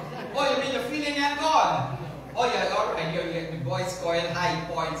song. Oh, you mean the feeling ain't gone? Oh, yeah, all right, the boys scoring high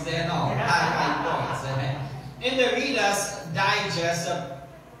points there now. High points. In the Reader's Digest,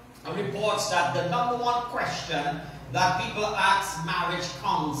 reports that the #1 question that people ask marriage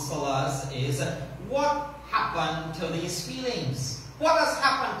counselors is, what happened to these feelings? What has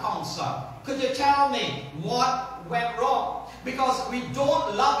happened, counselor? Could you tell me what went wrong? Because we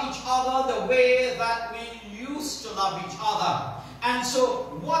don't love each other the way that we used to love each other. And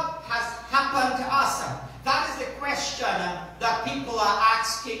so what has happened to us? That is the question that people are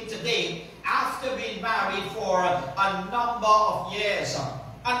asking today after being married for a number of years.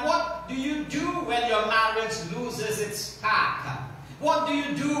 And what do you do when your marriage loses its spark? What do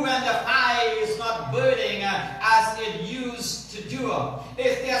you do when the fire is not burning as it used to do?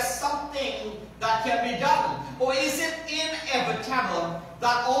 Is there something that can be done? Or is it inevitable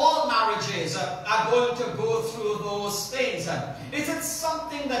that all marriages are going to go through those things? Is it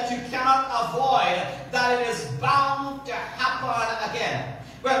something that you cannot avoid, that it is bound to happen again?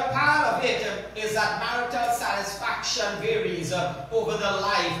 Well, part of it is that marital satisfaction varies over the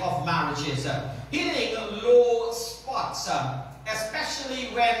life of marriages. Hitting low spots, especially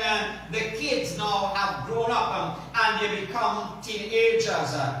when the kids now have grown up and they become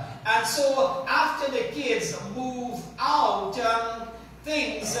teenagers. And so after the kids move out,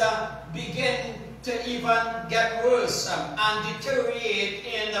 things begin to even get worse and deteriorate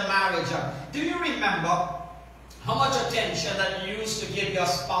in the marriage. Do you remember how much attention that you used to give your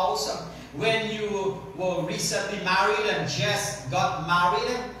spouse when you were recently married and just got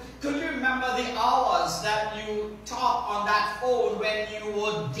married? Could you remember the hours that you talked on that phone when you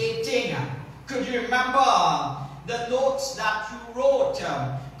were dating? Could you remember the notes that you wrote?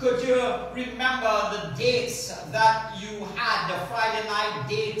 Could you remember the dates that you had, the Friday night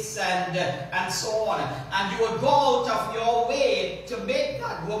dates and so on? And you would go out of your way to make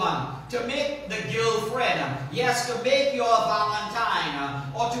that woman, to make the girlfriend, yes, to make your Valentine,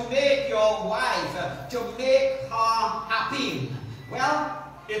 or to make your wife, to make her happy. Well,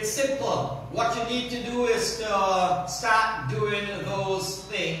 it's simple. What you need to do is to start doing those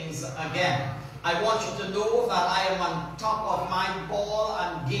things again. I want you to know that I am on top of my ball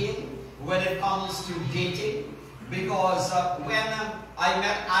and game when it comes to dating, because when I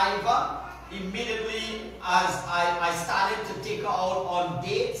met Iva, immediately as I started to take her out on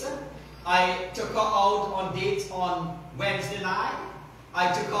dates, I took her out on dates on Wednesday night,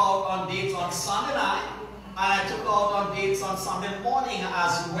 I took her out on dates on Sunday night, and I took her out on dates on Sunday morning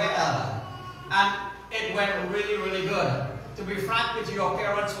as well. And it went really, really good. To be frank with you, your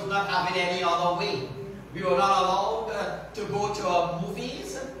parents would not have it any other way. We were not allowed to go to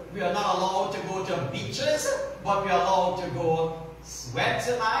movies. We are not allowed to go to beaches. But we are allowed to go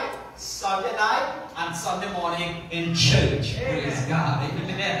Wednesday night, Sunday night, and Sunday morning in church. Praise God.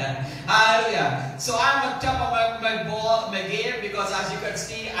 Amen. Hallelujah. So I'm on top of my ball, my game, because as you can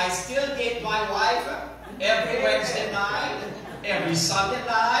see, I still date my wife every Wednesday night, every Sunday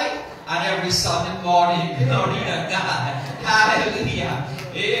night, and every Sunday morning. Glory to God. Hallelujah.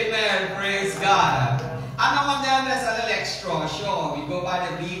 Amen. Praise God. And now and then there's a little extra. Sure, we go by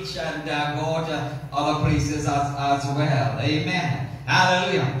the beach and go to other places as well. Amen.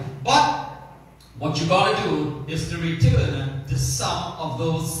 Hallelujah. But what you got to do is to return to some of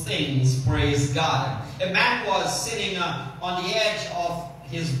those things. Praise God. A man was sitting on the edge of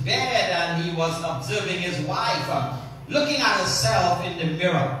his bed and he was observing his wife looking at herself in the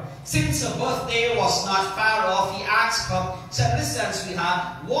mirror. Since her birthday was not far off, he asked her, said, listen,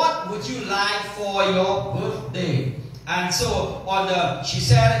 sweetheart, what would you like for your birthday? And so she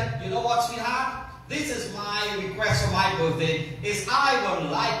said, you know what, sweetheart? This is my request for my birthday, is I would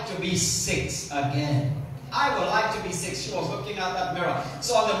like to be 6 again. I would like to be 6. She was looking at that mirror.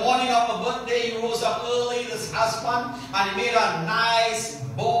 So on the morning of her birthday, he rose up early, this husband, and he made a nice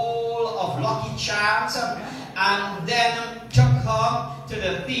bowl of Lucky Charms, and then took her to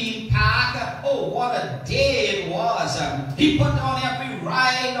the theme park. Oh, what a day it was. He put on every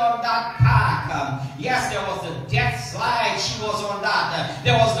ride on that park. Yes, there was the death slide. She was on that.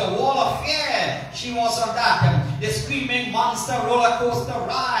 There was the wall of fear. She was on that. The screaming monster roller coaster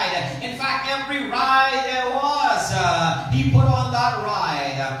ride. In fact, every ride there was, he put on that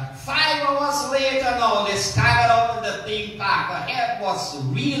ride. 5 hours later now, they staggered out in the theme park. Her head was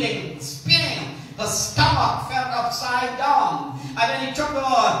reeling, spinning. Her stomach felt upside down. And then he took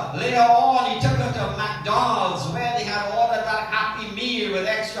her, later on, he took her to McDonald's where they had ordered that Happy Meal with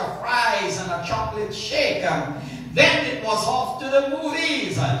extra fries and a chocolate shake. Then it was off to the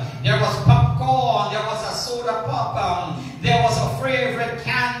movies. There was popcorn, there was a soda pop, there was a favorite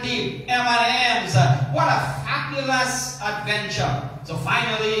candy, M&M's. What a fabulous adventure. So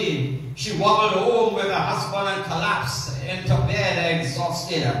finally, she wobbled home with her husband and collapsed into bed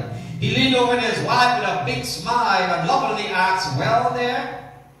exhausted. He leaned over to his wife with a big smile and lovingly asked, "Well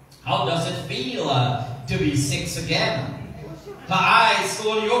there, how does it feel to be 6 again?" Her eyes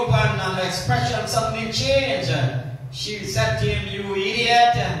slowly opened and the expression suddenly changed. She said to him, "You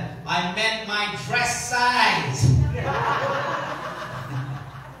idiot, I meant my dress size."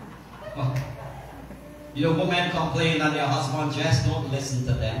 You know, women complain that their husband just don't listen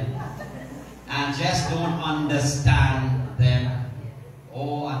to them and just don't understand them.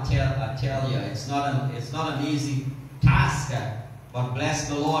 Oh, I tell you, it's not an easy task. But bless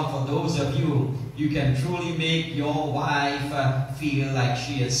the Lord for those of you, you can truly make your wife feel like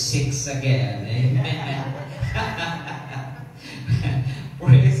she is 6 again. Amen.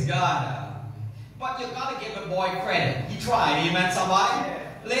 Praise God. But you gotta give a boy credit. He tried. Amen, somebody.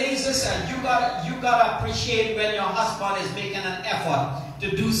 Ladies, listen. You gotta appreciate when your husband is making an effort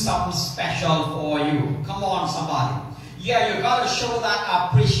to do something special for you. Come on, somebody. Yeah, you gotta show that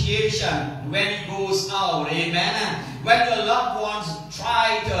appreciation when he goes out. Amen. When your loved ones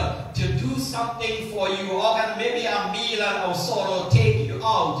try to do something for you, or maybe a meal or sort of take you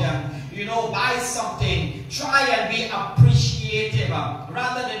out, you know, buy something, try and be appreciative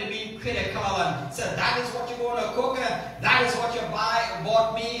rather than being critical and say, "That is what you're going to cook, that is what you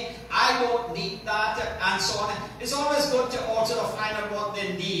bought me, I don't need that," and so on. It's always good to also find out what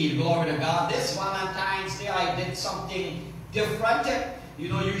they need. Glory to God. This Valentine's Day I did something different. You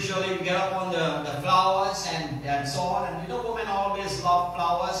know, usually we get up on the flowers and so on. And you know, women always love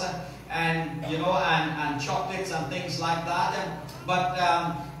flowers and you know, and chocolates and things like that. But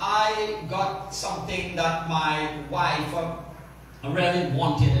I got something that my wife really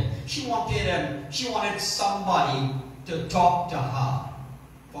wanted. She wanted somebody to talk to her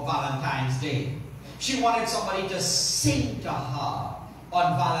for Valentine's Day. She wanted somebody to sing to her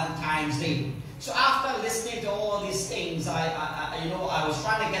on Valentine's Day. So after listening to all these things, I was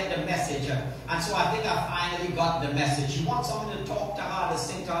trying to get the message, and so I think I finally got the message. She wants someone to talk to her, to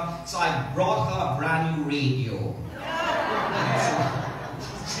sing to her, so I brought her a brand new radio.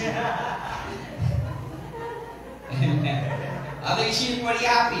 I think she's pretty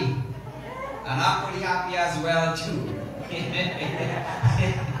happy, and I'm pretty happy as well too.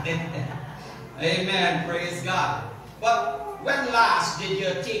 Amen. Praise God. But when last did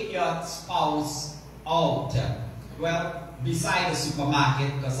you take your spouse out? Well, beside the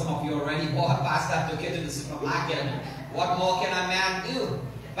supermarket, because some of you already bought. Pastor took you to the supermarket. What more can a man do?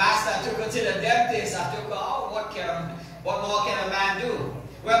 Pastor took her to the dentist. I took her out. What more can a man do?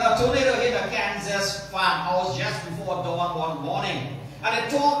 Well, a tornado hit a Kansas farmhouse just before dawn one morning. And it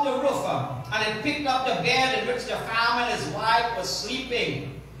tore up the roof. And it picked up the bed in which the farmer and his wife were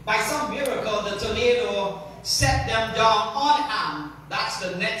sleeping. By some miracle, the tornado set them down unharmed. That's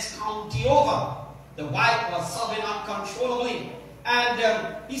the next county over. The wife was sobbing uncontrollably. And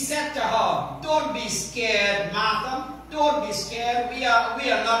he said to her, "Don't be scared, Martha. Don't be scared. We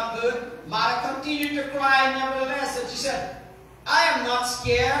are not good." Martha continued to cry nevertheless. And she said, "I am not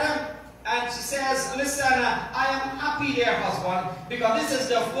scared." And she says, "Listen, I am happy there, husband, because this is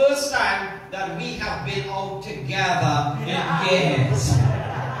the first time that we have been out together in years."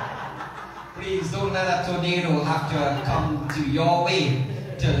 Please don't let a tornado have to come to your way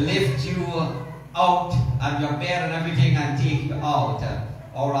to lift you out of your bed and everything and take you out.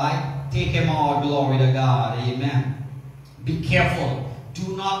 Alright? Take him out. Glory to God. Amen. Be careful.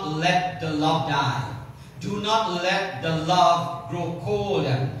 Do not let the love die. Do not let the love grow cold.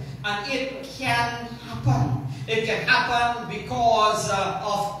 And it can happen. It can happen because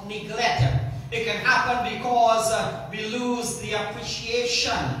of neglect. It can happen because we lose the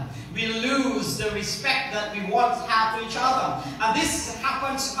appreciation. We lose the respect that we once had for each other. And this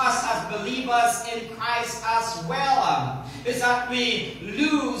happens to us as believers in Christ as well. Is that we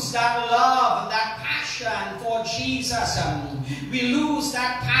lose that love and that passion passion for Jesus. We lose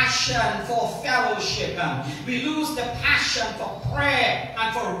that passion for fellowship. We lose the passion for prayer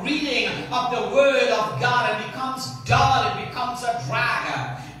and for reading of the Word of God. It becomes dull. It becomes a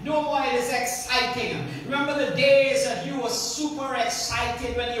drag. No more it is exciting. Remember the days that you were super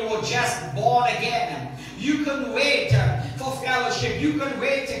excited when you were just born again. You couldn't wait for fellowship. You couldn't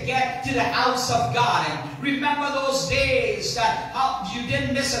wait to get to the house of God. Remember those days that you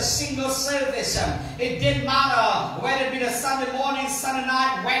didn't miss a single service. It didn't matter whether it be the Sunday morning, Sunday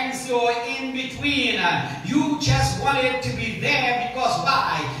night, Wednesday, or in between. You just wanted to be there because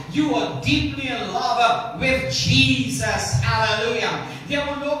why? You were deeply in love with Jesus. Hallelujah. There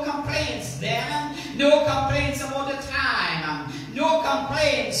were no complaints then. No complaints about the time. No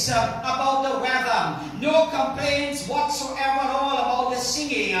complaints about the weather. No complaints whatsoever at all about the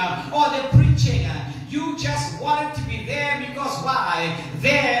singing or the preaching. You just wanted to be there because why?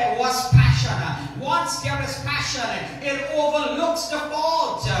 There was passion. Once there is passion, it overlooks the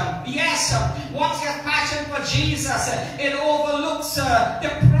fault. Yes, once there's passion for Jesus, it overlooks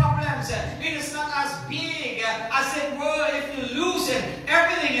the problems. It is not as big as it were if you lose it.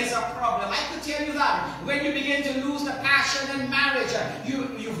 Everything is a problem. I could tell you that when you begin to lose the passion in marriage,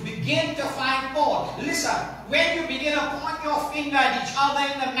 you begin to find fault. Listen, when you begin to point your finger at each other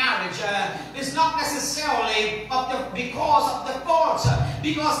in the marriage, it's not necessarily because of the faults,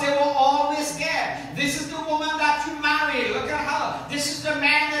 because they were always there. This is the woman that you married. Look at her. This is the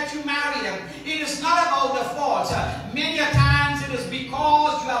man that you married. It is not about the faults. Many times it is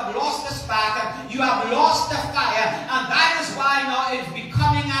because you have lost the spark, you have lost the fire, and that is why now it's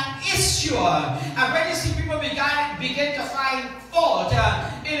becoming an issue. And when you see people begin to find fault,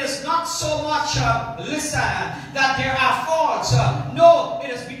 it is not so much, that there are faults. No, it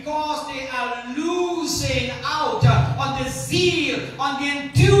is because they are losing out on the zeal, on the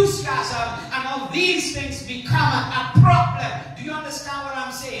enthusiasm, and on these things become a problem. Do you understand what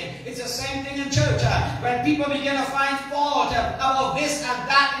I'm saying? It's the same thing in church. When people begin to find fault about this and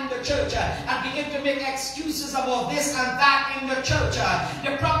that in the church, and begin to make excuses about this and that in the church,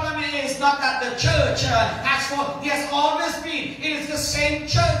 the problem is not that the church has fault. There's always been. It is the same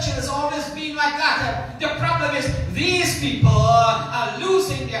church. It has always been like that. The problem is these people are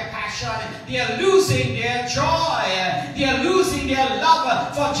losing their passion. They are losing their joy. They are losing their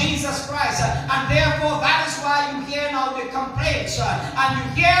love for Jesus Christ. And therefore, that is why you hear now the complaints and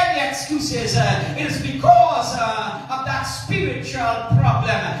you hear the excuses. It is because of that spiritual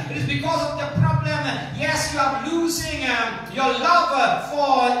problem. It is because of the problem. Yes, you are losing your love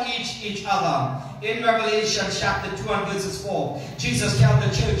for each other. In Revelation chapter 2 and verses 4, Jesus tells the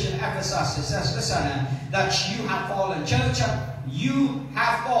church in Ephesus, he says, listen, that you have fallen. Church, you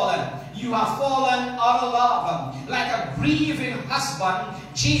have fallen. You have fallen out of love. Like a grieving husband,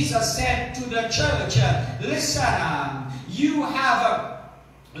 Jesus said to the church, listen, you have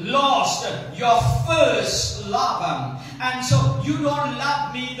lost your first love. And so you don't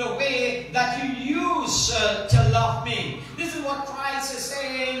love me the way that you used to love me. This is what Christ is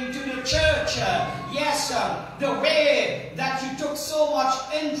saying to the church. Yes, the way that you took so much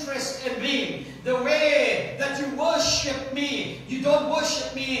interest in me, the way that you worship me, you don't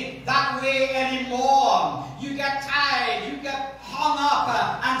worship me that way anymore. You get tired, you get hung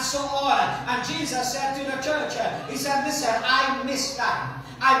up, and so on. And Jesus said to the church, he said, listen, I miss that.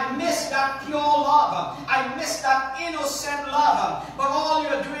 I miss that pure love. I miss that innocent love. But all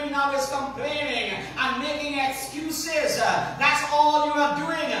you're doing now is complaining and making excuses. That's all you are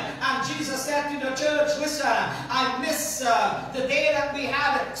doing. And Jesus said to the church, listen, I miss the day that we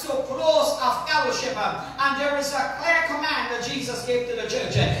had so close a fellowship. And there is a clear command that Jesus gave to the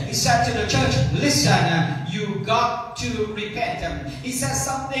church. He said to the church, listen, you got to repent. He says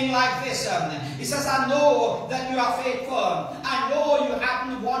something like this. He says, I know that you are faithful. I know you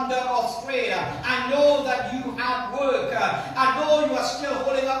haven't wandered astray. I know that you have work. I know you are still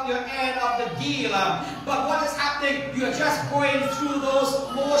holding up your end of the deal. But what is happening? You are just going through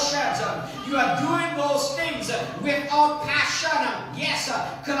those motions. You are doing those things without passion. Yes,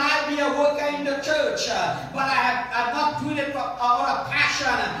 can I be a worker in the church? But I'm not doing it out of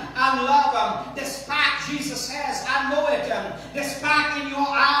passion and love. The spark, Jesus says, I know it. The spark in your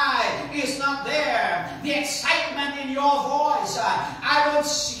eye is not there. The excitement in your voice, I don't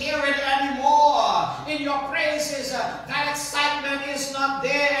hear it anymore. In your praises, that excitement is not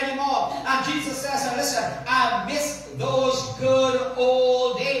there anymore. And Jesus says, listen, I miss those good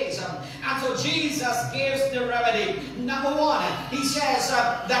old days. And so Jesus gives the remedy. Number one, he says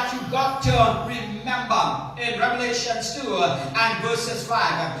that you got to remember. in Revelation 2 and verses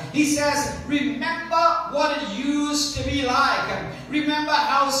 5. He says, remember what it used to be like. Remember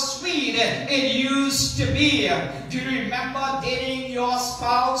how sweet it used to be. Do you remember dating your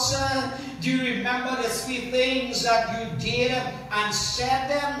spouse? Do you remember the sweet things that you did and said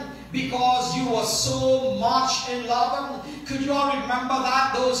them because you were so much in love? Could you all remember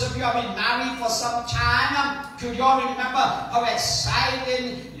that? Those of you who have been married for some time, could you all remember how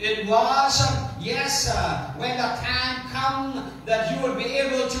exciting it was? Yes, when the time comes that you will be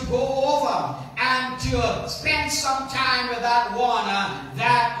able to go over and to spend some time with that one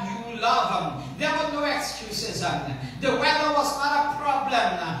that you love. There were no excuses. The weather was not a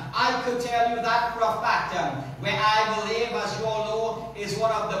problem. I could tell you that for a fact. Where I believe, as you all know, is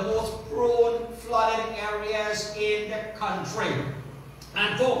one of the most prone flooding areas in the country.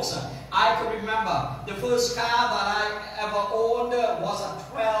 And folks, I can remember the first car that I ever owned was a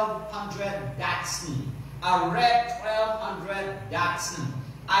 1200 Datsun. A red 1200 Datsun.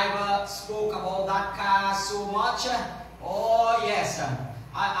 I spoke about that car so much. Oh yes,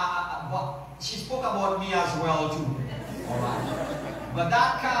 but she spoke about me as well too. Alright. But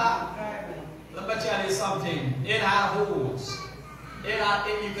that car, let me tell you something, it had holes.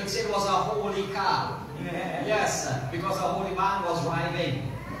 You could say it was a holy car. Yes, because a holy man was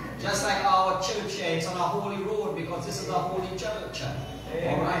driving. Just like our church here, it's on a holy road because this is a holy church.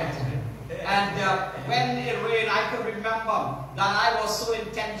 Alright. And when it rained, I could remember that I was so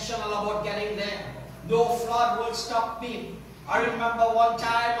intentional about getting there. No flood would stop me. I remember one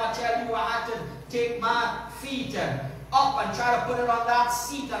time, I tell you, I had to take my feet up and try to put it on that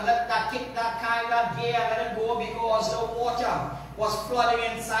seat and let that kick that kind of gear and let it go because the water was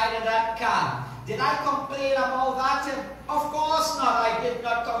flooding inside of that car. Did I complain about that? Of course not. I did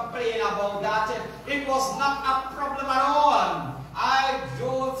not complain about that. It was not a problem at all. I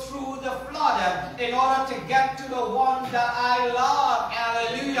drove through the flood in order to get to the one that I love.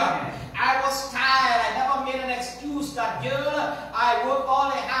 Hallelujah. I was tired. I never made an excuse. That girl I worked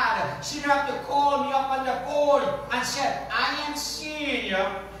all I had, she didn't have to call me up on the phone and said, I ain't seen you.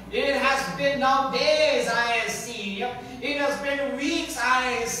 It has been now days I ain't seen you. It has been weeks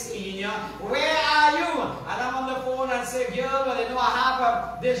I ain't seen you. Where are you? And I'm on the phone and say, girl, well, you know, I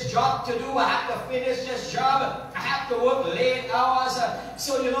have this job to do. I have to finish this job. I have to work late hours.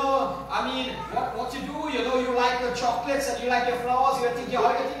 So, you know, I mean, what you do, you know, you like your chocolates and you like your flowers. You think you're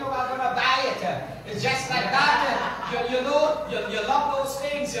going to buy it. It's just like that. You know, you love those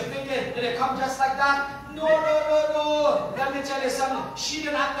things. You think they come just like that. No. Let me tell you something. She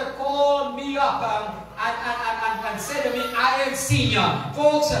didn't have to call me up and say to me, I ain't seen you.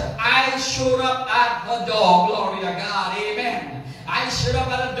 Folks, I showed up at the door. Glory to God. Amen. I showed up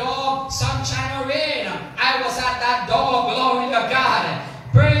at the door, sunshine or rain. I was at that door. Glory to God.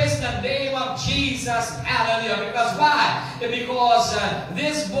 Praise the name of Jesus. Hallelujah. Because why? Because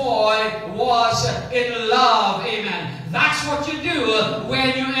this boy was in love. Amen. That's what you do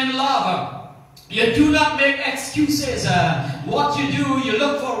when you're in love. You do not make excuses. What you do, you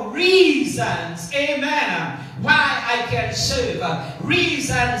look for reasons. Amen. Why I can serve.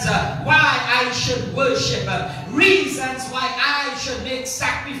 Reasons why I should worship. Reasons why I should make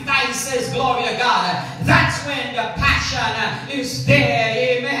sacrifices. Glory to God. That's when the passion is there.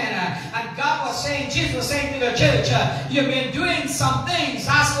 Amen. And God was saying, Jesus was saying to the church, you've been doing some things,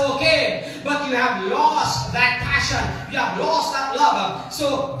 that's okay, but you have lost that passion. You have lost that love.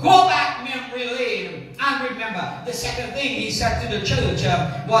 So go back memory lane. And remember, the second thing he said to the church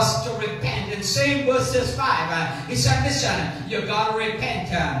was to repent. In same verses 5, he said, listen, you got to repent.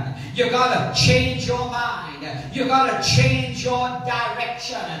 You got to change your mind. You got to change your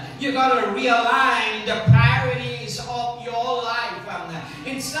direction. You got to realign the priorities of your life.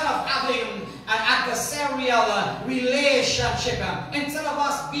 Instead of having an adversarial relationship, instead of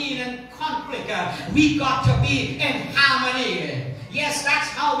us being in conflict, we got to be in harmony. Yes, that's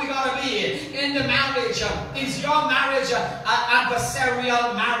how we got to be in the marriage. Is your marriage an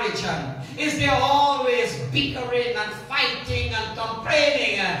adversarial marriage? Is there always bickering and fighting and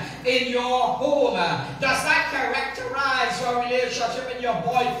complaining in your home? Does that characterize your relationship with your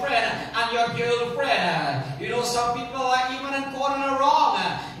boyfriend and your girlfriend? You know, some people are even in corner wrong.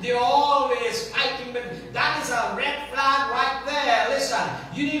 They're always fighting, but that is a red flag right there. Listen,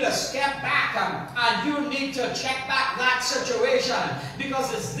 you need to step back and you need to check back that situation,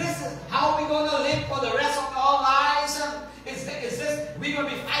 because is this how we're going to live for the rest of our lives? Is this we're going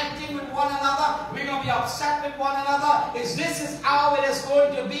to be fighting with one another? We're going to be upset with one another? Is this how it is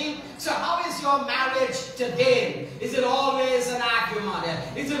going to be? So how is your marriage today? Is it always an argument?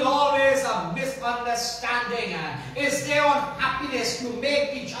 Is it always a misunderstanding? Is there unhappiness? You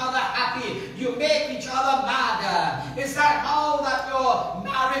make each other happy. You make each other mad. Is that how that your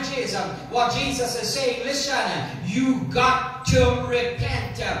marriage is? What Jesus is saying, listen, you got to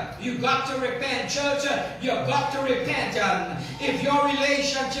repent. You got to repent. Church, you got to repent. If your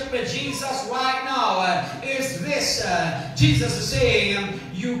relationship with Jesus right now is this, Jesus is saying,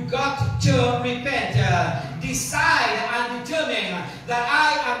 you got to repent. Decide and determine that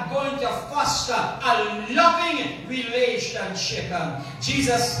I am going to foster a loving relationship.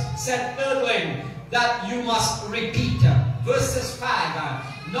 Jesus said thirdly that you must repeat. Verses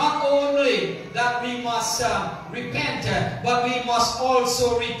 5. Not only that we must repent, but we must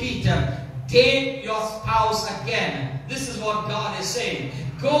also repeat. Date your spouse again. This is what God is saying.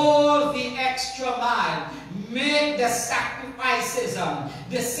 Go the extra mile. Make the sacrifices,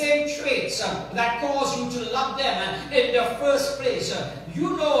 the same traits that cause you to love them in the first place.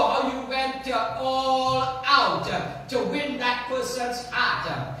 You know how you went all out to win that person's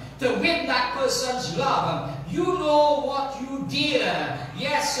heart, to win that person's love. You know what you did.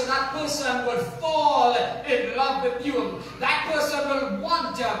 Yes, so that person will fall in love with you. That person will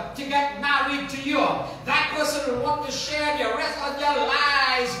want to get married to you. That person will want to share the rest of their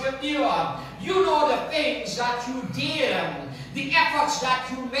lives with you. You know the things that you did, the efforts that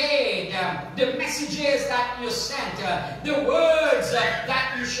you made, the messages that you sent, the words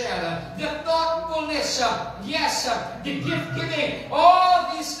that you shared, the thoughtfulness, yes, the gift giving,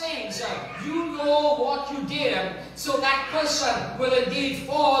 all these things. You know what you did, so that person will indeed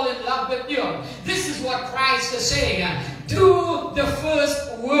fall in love with you. This is what Christ is saying. Do the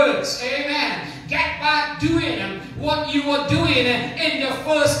first works. Amen. Get back doing what you were doing in the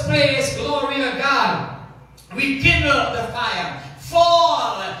first place. Glory to God. Rekindle the fire.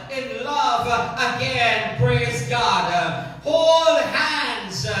 Fall in love again. Praise God. Hold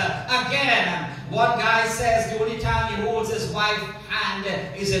hands again. One guy says the only time he holds his wife's hand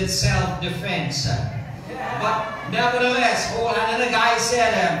is in self-defense. But nevertheless, hold hand. Another guy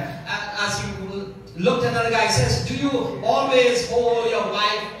said, as he looked at another guy, says, do you always hold your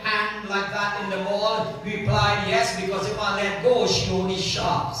wife's hand like that in the mall? He replied, yes, because if I let go, she only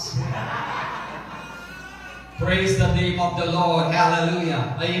shops. Praise the name of the Lord.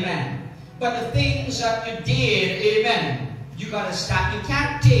 Hallelujah. Amen. But the things that you did, amen, you got to start. You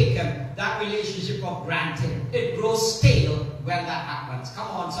can't take that relationship for granted. It grows stale when that happens. Come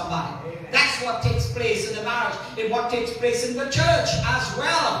on, somebody. Amen. That's what takes place in the marriage. And what takes place in the church as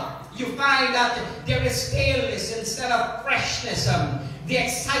well. You find that there is staleness instead of freshness. The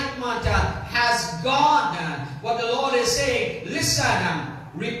excitement has gone. What the Lord is saying, listen,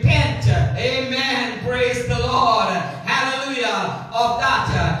 repent. Amen. Praise the Lord. Hallelujah. Of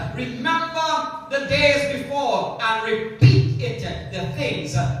that. Remember the days before and repeat it. The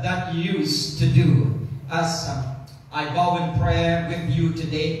things that you used to do. As I bow in prayer with you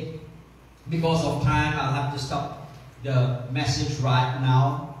today, because of time, I'll have to stop the message right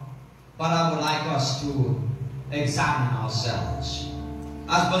now. But I would like us to examine ourselves.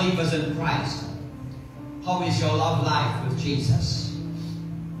 As believers in Christ, how is your love life with Jesus?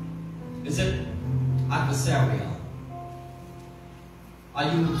 Is it adversarial? Are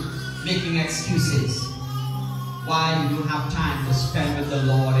you making excuses why you don't have time to spend with the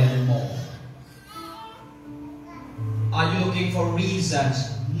Lord anymore? Are you looking for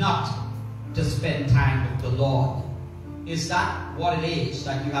reasons not to spend time with the Lord? Is that what it is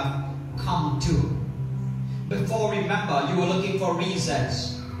that you have come to? Before, remember, you were looking for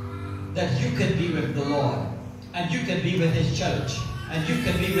reasons that you could be with the Lord, and you could be with His church, and you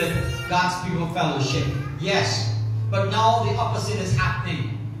could be with God's people fellowship. Yes, but now the opposite is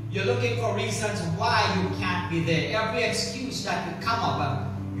happening. You're looking for reasons why you can't be there. Every excuse that could come up,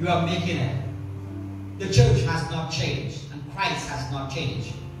 you are making it. The church has not changed, and Christ has not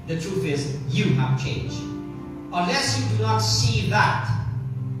changed. The truth is, you have changed. Unless you do not see that,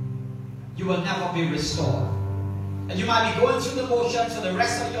 you will never be restored. And you might be going through the motions for the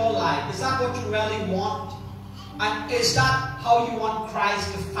rest of your life. Is that what you really want? And is that how you want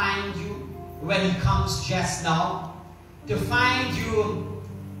Christ to find you when He comes just now? To find you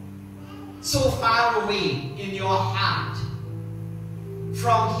so far away in your heart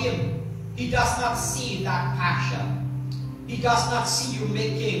from Him. He does not see that passion. He does not see you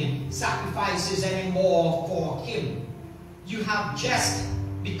making sacrifices anymore for Him. You have just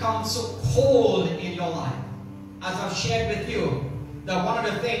become so cold in your life. As I've shared with you, that one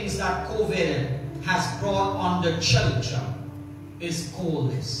of the things that COVID has brought on the church is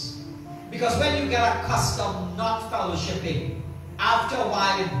coldness. Because when you get accustomed not fellowshipping after a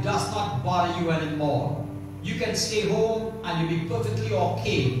while it does not bother you anymore. You can stay home and you'll be perfectly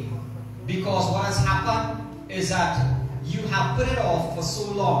okay, because what has happened is that you have put it off for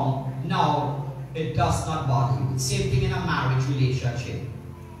so long, now it does not bother you. Same thing in a marriage relationship.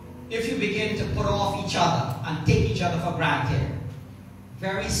 If you begin to put off each other and take each other for granted,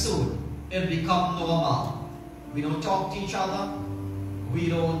 very soon it'll become normal. We don't talk to each other, we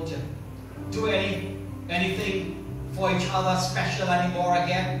don't do anything for each other special anymore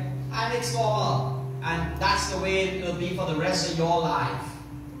again, and it's normal. And that's the way it will be for the rest of your life.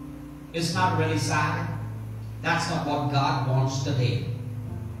 It's not really sad. That's not what God wants today.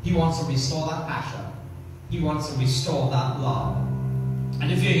 He wants to restore that passion. He wants to restore that love.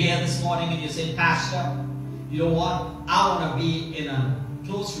 And if you're here this morning and you say, Pastor, you know what? I want to be in a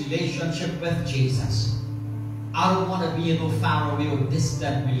close relationship with Jesus. I don't want to be in no far away or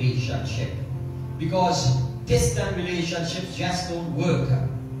distant relationship. Because distant relationships just don't work.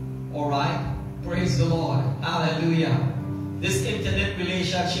 Alright? Praise the Lord. Hallelujah. This internet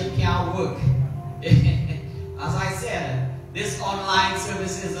relationship can't work. As I said, this online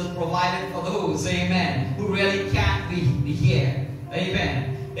services is provided for those, amen, who really can't be here.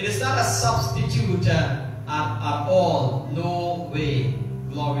 Amen. It is not a substitute at all. No way.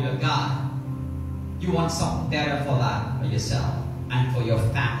 Glory to God. You want something better for that, for yourself and for your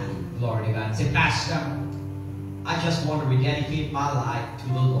family. Glory to God. Say, Pastor, I just want to rededicate my life to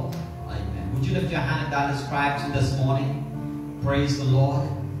the Lord. Amen. Would you lift your hand and that describe to this morning? Praise the Lord.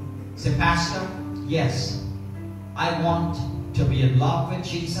 Say, Pastor, yes, I want to be in love with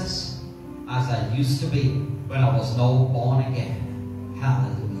Jesus as I used to be when I was now born again.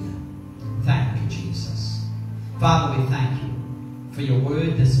 Hallelujah. Thank you, Jesus. Father, we thank you for your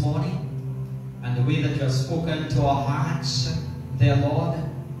word this morning and the way that you have spoken to our hearts, dear Lord,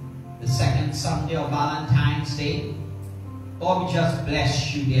 the second Sunday of Valentine's Day. Lord, we just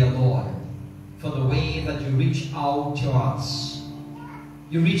bless you, dear Lord, for the way that you reached out to us.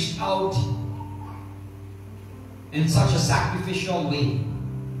 You reached out in such a sacrificial way.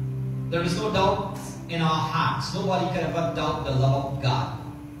 There is no doubt in our hearts. Nobody could ever doubt the love of God,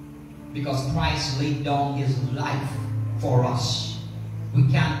 because Christ laid down his life for us. We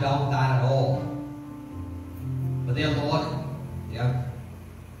can't doubt that at all. But dear Lord,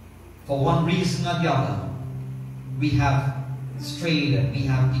 for one reason or the other, we have strayed and we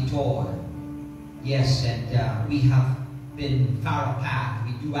have detoured. Yes, and we have been far apart.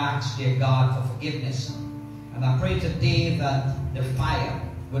 We do ask, dear God, for forgiveness. And I pray today that the fire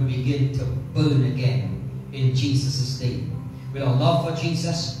would begin to burn again in Jesus' name. With our love for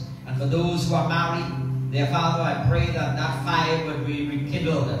Jesus, and for those who are married, dear Father, I pray that that fire would be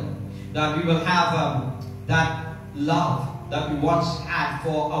rekindled, that we will have that love that we once had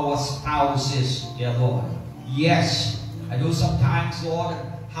for our spouses, dear Lord. Yes, I know sometimes, Lord,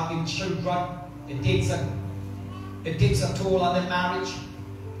 having children, it takes a toll on the marriage,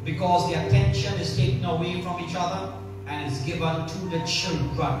 because the attention is taken away from each other and is given to the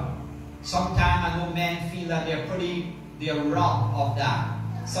children. Sometimes I know men feel that they're robbed of that.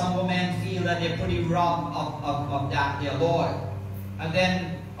 Some women feel that they're pretty robbed of that, dear Lord. And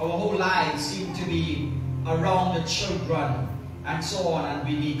then our whole lives seem to be around the children and so on, and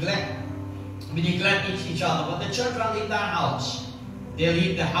we neglect each other. But the children leave that house. They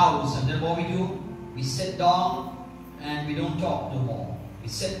leave the house, and then what we do? We sit down and we don't talk no more. We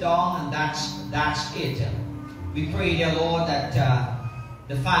sit down and that's it. We pray, dear Lord, that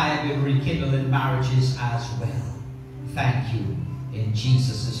the fire will rekindle in marriages as well. Thank you. In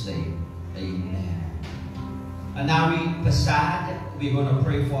Jesus' name, amen. And now we're going to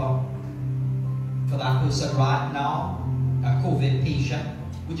pray for that person right now, a COVID patient.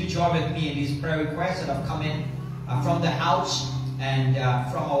 Would you join with me in these prayer requests that have come in from the house and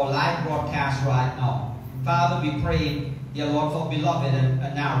from our live broadcast right now? Father, we pray, dear Lord, for beloved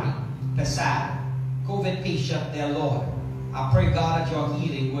Anari Passad, COVID patient, dear Lord. I pray, God, that your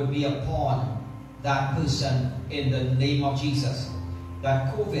healing would be upon that person in the name of Jesus.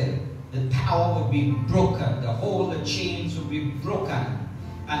 That COVID, the power would be broken, the chains would be broken,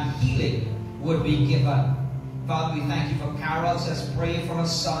 and healing would be given. Father, we thank you for Carol. Says, pray for her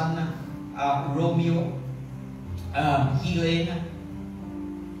son, Romeo, healing.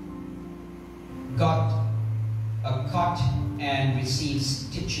 Got a cut and received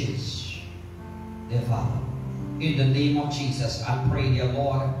stitches, dear Father. In the name of Jesus, I pray, dear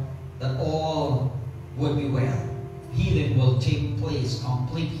Lord, that all would be well. Healing will take place,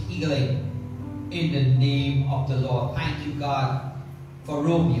 complete healing in the name of the Lord. Thank you, God, for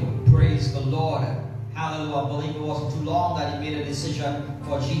Romeo. Praise the Lord. Hallelujah. I believe it wasn't too long that he made a decision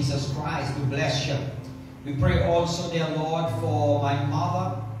for Jesus Christ. We bless you. We pray also, dear Lord, for my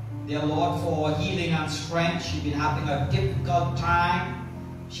mother. Dear Lord, for healing and strength. She's been having a difficult time.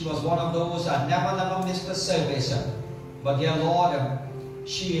 She was one of those that never missed a service. But dear Lord,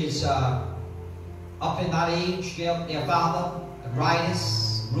 she is up in that age, dear Father.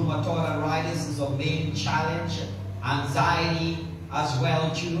 Arthritis, rheumatoid arthritis is her main challenge. Anxiety as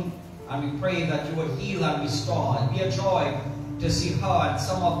well too. And we pray that you would heal and restore. And be a joy to see her and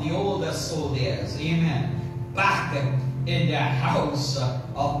some of the older soldiers, amen, back in their house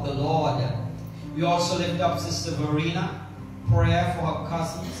of the Lord. We also lift up Sister Verena. Prayer for her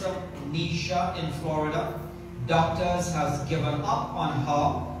cousins, Nisha in Florida. Doctors has given up on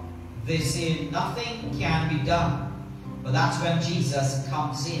her. They say nothing can be done. But that's when Jesus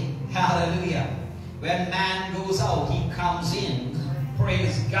comes in. Hallelujah. When man goes out, he comes in.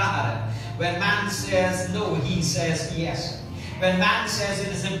 Praise God. When man says no, he says yes. When man says it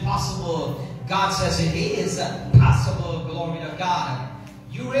is impossible, God says it is possible. Glory to God.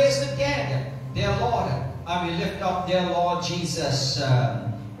 You raise the dead, dear Lord. And we lift up, dear Lord Jesus,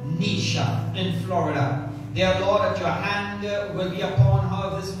 Nisha in Florida. Dear Lord, that your hand will be upon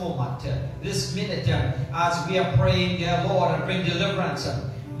her this moment, this minute, as we are praying, dear Lord, and bring deliverance.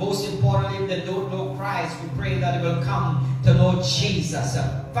 Most importantly, if they don't know Christ, we pray that they will come to know Jesus.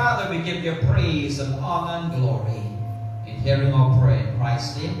 Father, we give you praise and honor and glory in hearing our prayer in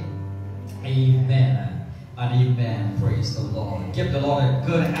Christ's name. Amen and amen. Praise the Lord. Give the Lord a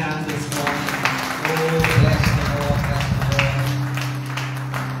good hand this morning. Oh, bless the Lord, bless the Lord.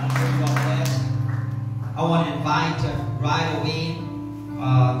 And may you are blessed. I want to invite right away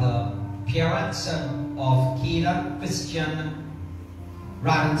the parents of Keda Christian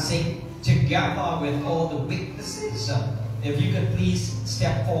Valentine, together with all the witnesses. If you could please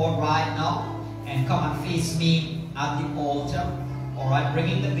step forward right now and come and face me at the altar. Alright,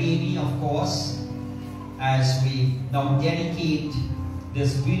 bringing the baby, of course, as we now dedicate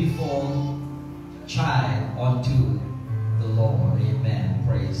this beautiful child unto the Lord. Amen.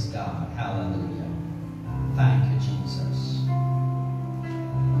 Praise God. Hallelujah. Thank you, Jesus. Amen.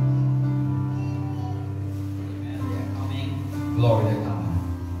 They are coming. Glory to God.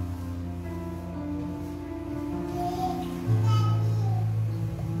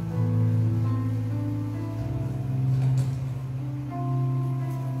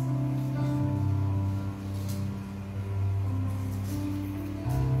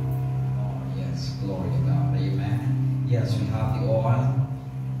 Yes, we have the oil.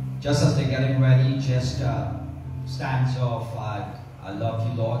 Just as they're getting ready, just stands off, I love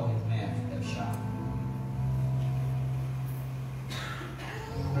you, Lord, with me and shot.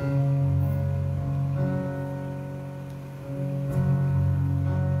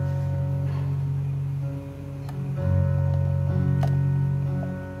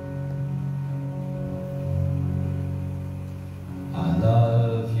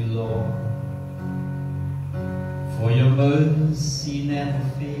 Mercy never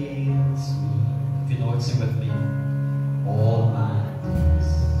fails me. If you know it, sing with me. All my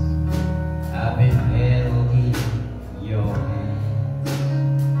days have been held in your hands.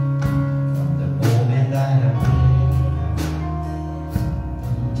 From the moment I have prayed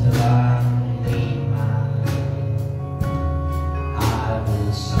until I lay my head, I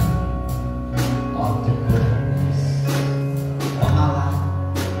will sing of the goodness all my life.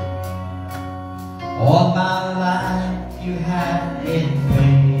 All my life you have been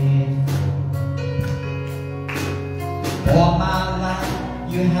faithful. All my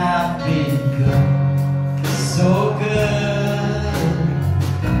life you have been good, so good.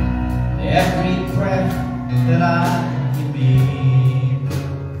 Every breath that I make,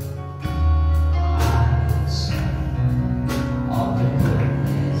 I will sing of the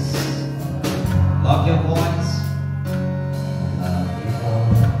goodness. Love your voice. Love your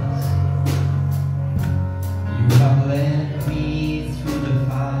voice. You have led me through the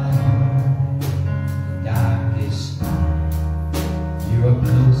fire, darkest night. You are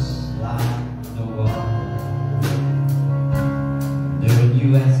close like no one. Knowing you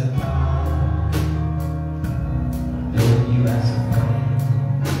as a father, knowing you as a friend,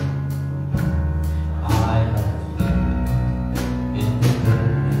 I have lived in the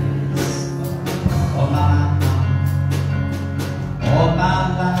goodness of my life. All my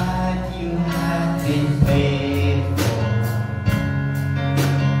life you have been faithful.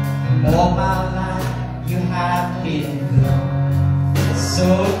 All my life you have been good, so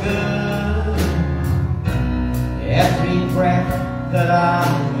good. Every breath that I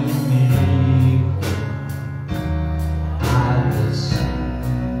make, I will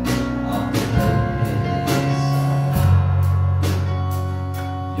sing of the goodness.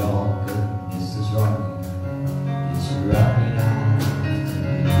 Your goodness is running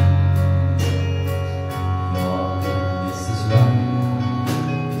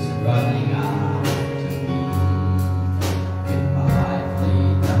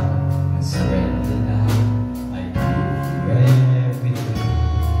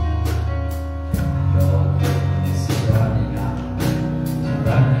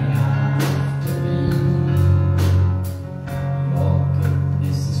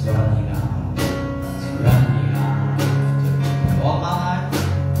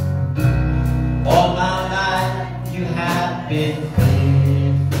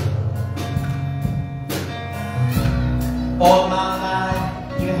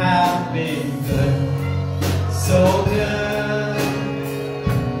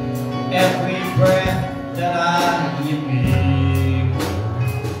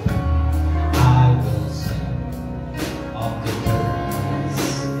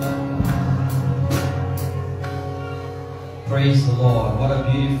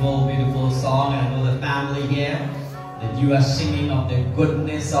beautiful, beautiful song. I know the family here that you are singing of the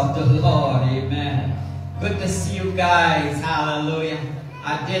goodness of the Lord. Amen. Good to see you guys. Hallelujah.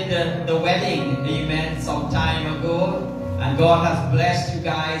 I did the wedding, amen, some time ago. And God has blessed you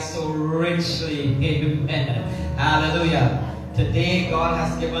guys so richly. Amen. Hallelujah. Today God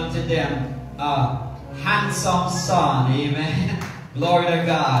has given to them a handsome son. Amen. Glory to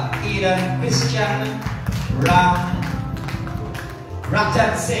God. Eden Christian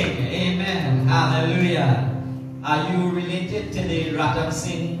Ratan Singh. Amen. Hallelujah. Are you related to the Ratan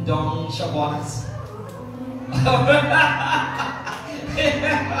Singh Dong Shabonas?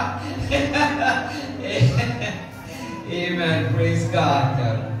 Amen. Praise God.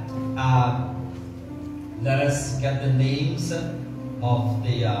 Let us get the names of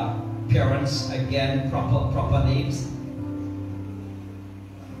the parents again, proper names.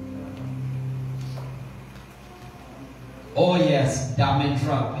 Oh yes,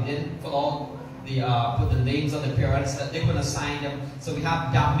 Damindra. We didn't put all the put the names of the parents that they could assign them. So we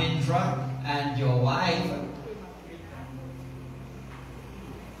have Damindra and your wife.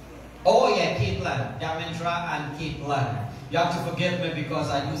 Oh yeah, Caitlin, Damindra and Caitlin. You have to forgive me because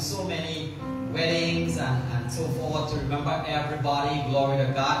I do so many weddings and so forth to remember everybody. Glory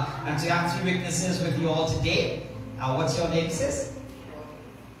to God. And so you have 3 witnesses with you all today. What's your name, sis?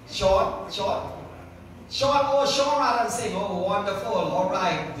 Sean? Sean? Sean, oh, Sean Ratan Singh. Oh, wonderful. All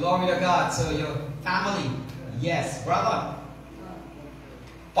right. Glory to God. So your family. Yes. Brother.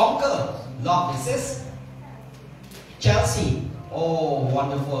 Uncle. Lovely. Sis? Chelsea. Oh,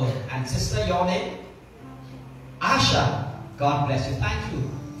 wonderful. And sister, your name? Asha. God bless you. Thank you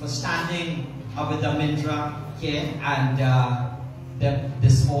for standing with Damindra here and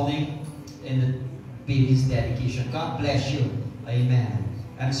this morning in the baby's dedication. God bless you. Amen.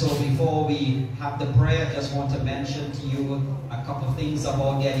 And so before we have the prayer, I just want to mention to you a couple of things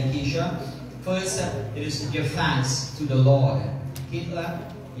about dedication. First, it is to give thanks to the Lord. Caitlin,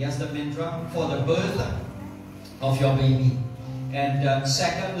 yes, Damindra, for the birth of your baby. And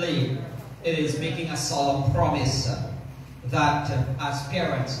secondly, it is making a solemn promise that as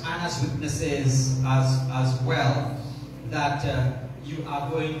parents and as witnesses as well, that you are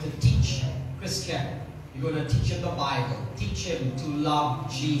going to teach Christian. You're going to teach him the Bible. Teach him to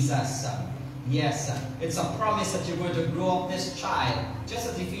love Jesus. Yes, it's a promise that you're going to grow up this child. Just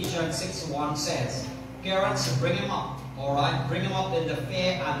as Ephesians 6:1 says. Parents, bring him up. Alright? Bring him up in the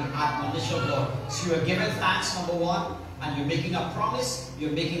fear and the admonition of God. So you're giving thanks, number 1. And you're making a promise.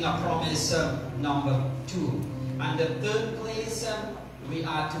 You're making a promise, number 2. And the third place, we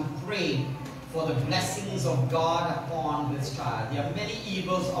are to pray for the blessings of God upon this child. There are many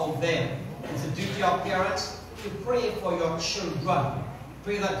evils out there. It's the duty of parents to pray for your children.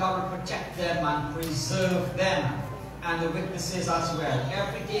 Pray that God will protect them and preserve them. And the witnesses as well.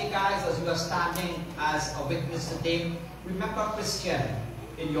 Every day, guys, as you are standing as a witness today, remember Christian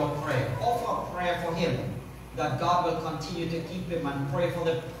in your prayer. Offer a prayer for him, that God will continue to keep him, and pray for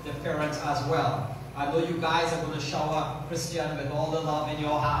the parents as well. I know you guys are going to shower Christian with all the love in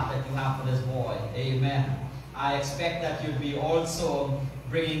your heart that you have for this boy. Amen. I expect that you'll be also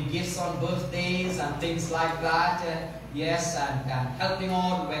bringing gifts on birthdays and things like that. Yes, and helping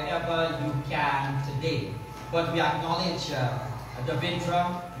out wherever you can today. But we acknowledge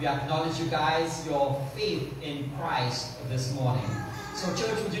Davindra, we acknowledge you guys, your faith in Christ this morning. So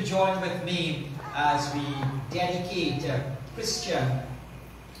church, would you join with me as we dedicate Christian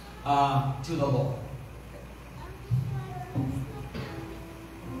to the Lord?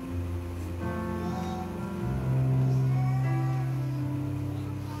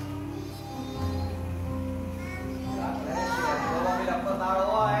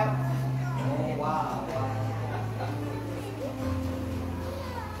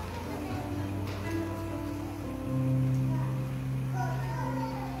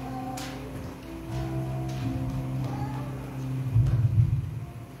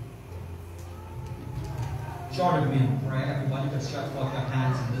 Join with me in prayer. Everybody can stretch forth your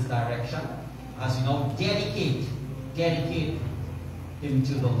hands in this direction. As you know, dedicate him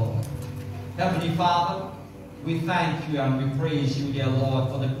to the Lord. Heavenly Father, we thank you and we praise you, dear Lord,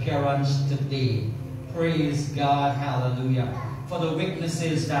 for the parents today. Praise God, hallelujah, for the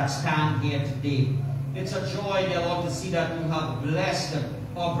witnesses that stand here today. It's a joy, dear Lord, to see that you have blessed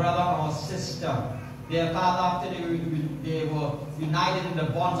our brother or sister. Dear Father, after they were united in the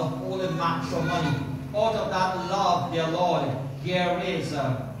bonds of holy matrimony, out of that love, dear Lord, here is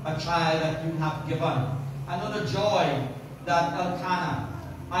a child that you have given. I know the joy that Elkanah,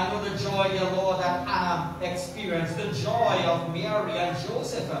 I know the joy, dear Lord, that Anna experienced, the joy of Mary and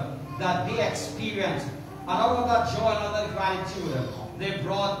Joseph that they experienced. And out of that joy and out of that gratitude, they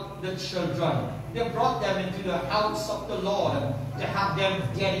brought the children. They brought them into the house of the Lord to have them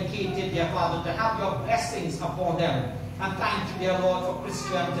dedicated, dear Father, to have your blessings upon them. And thank you, dear Lord, for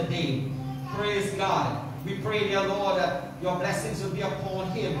Christian today. Praise God. We pray, dear Lord, that your blessings will be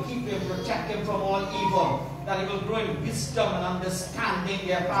upon him. Keep him, protect him from all evil. That he will grow in wisdom and understanding,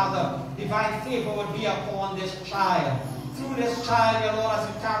 dear Father. Divine favor will be upon this child. Through this child, dear Lord, as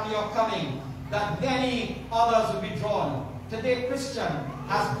you carry your coming, that many others will be drawn. Today, Christian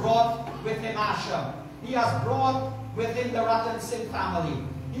has brought with him Asher. He has brought with him the Rattenson family.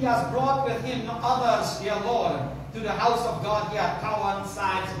 He has brought with him others, dear Lord, to the house of God here at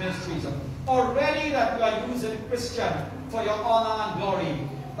Power&signs Ministries. Already that you are using Christian for your honor and glory.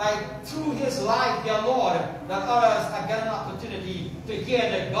 Like through his life, dear Lord, that others have got an opportunity to hear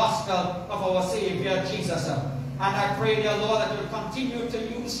the gospel of our Savior Jesus. And I pray, dear Lord, that you will continue to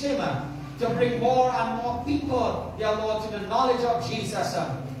use him to bring more and more people, dear Lord, to the knowledge of Jesus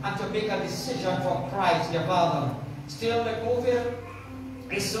and to make a decision for Christ, dear Father. Still, the COVID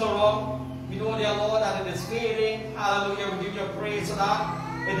is so wrong. We know, dear Lord, that it is fading. Hallelujah. We give you praise for that.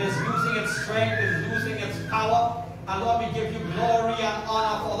 It is losing its strength. It is losing its power. And Lord, we give you glory and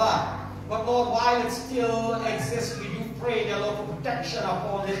honor for that. But Lord, while it still exists, we do pray, dear Lord, for protection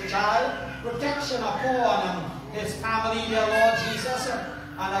upon this child, protection upon his family, dear Lord Jesus.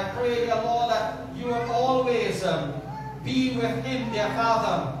 And I pray, dear Lord, that you will always be with him, dear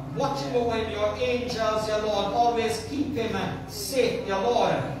Father. Watching over him, your angels, dear Lord. Always keep him safe, dear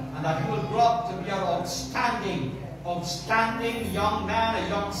Lord. And that he will grow up to be an outstanding young man, a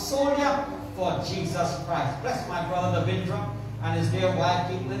young soldier for Jesus Christ. Bless my brother Davindra and his dear wife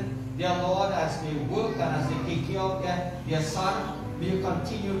Caitlin, dear Lord, as they work and as they take care of their son. May you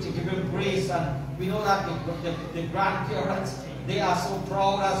continue to give him grace. And we know that the grandparents, they are so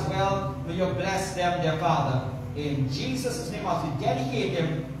proud as well. May you bless them, dear Father. In Jesus' name, as we dedicate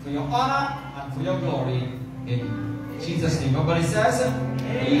him for your honor and for your glory. In Jesus' name. Everybody says,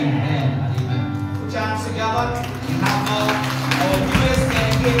 Amen and amen. Put your hands together. We have now our newest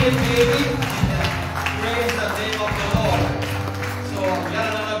dedicated baby. Praise the name of the Lord. So, yet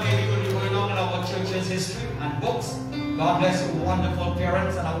another baby will be going on in our church's history and books. God bless you, wonderful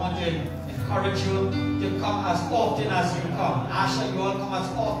parents, and I want to encourage you to come as often as you come. Asha, you all come as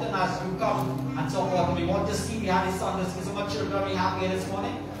often as you come, and so forth. We want to see behind the Sunday school. Some of children we have here this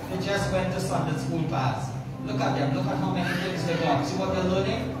morning, they just went to Sunday school class. Look at them. Look at how many things they got. See what they're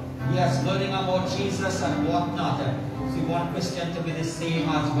learning? Yes, learning about Jesus and whatnot. So we want Christian to be the same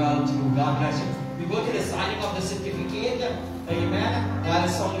as well too. God bless you. We go to the signing of the certificate. Amen. While the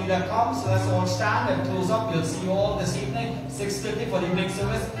song leader comes, so let's all stand and close up. You'll see you all this evening, 6:30 for the evening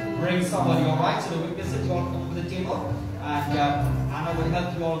service. Bring somebody, all right? So the witnesses, you all come to the table. And Anna will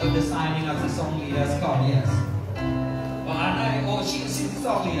help you all with the signing as the song leaders come. Yes. Well, Anna, she's the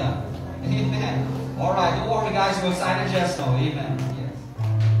song leader. Amen. All right, don't worry, guys. We'll sign it just now. Amen. Yes.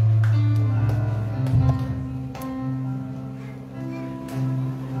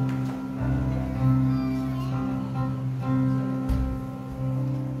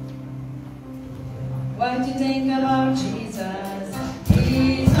 What you think about Jesus?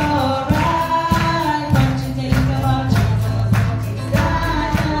 He's alright. What you think about Jesus? He's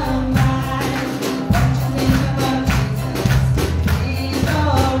dynamite. What you think about Jesus? He's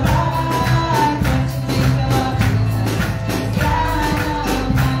alright. What you think about Jesus? He's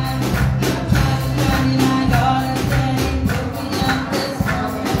dynamite. I'm trying to tell you my God is dead. Put me up this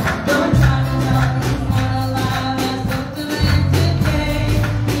morning. Don't try to tell me he's not alive. I spoke to him today.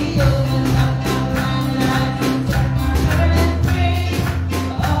 He opened up my mind and I can set my heart and free.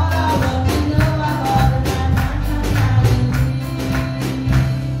 All I want to know, I thought that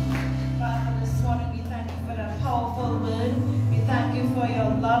Father, this morning we thank you for that powerful word. We thank you for your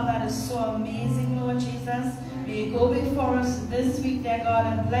love that is so amazing, Lord Jesus. May you go before us this week, dear God,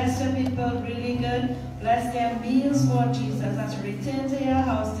 and bless your people really good. Bless their meals, Lord Jesus, as we return to your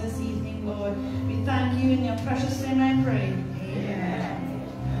house this evening, Lord. We thank you in your precious name, I pray.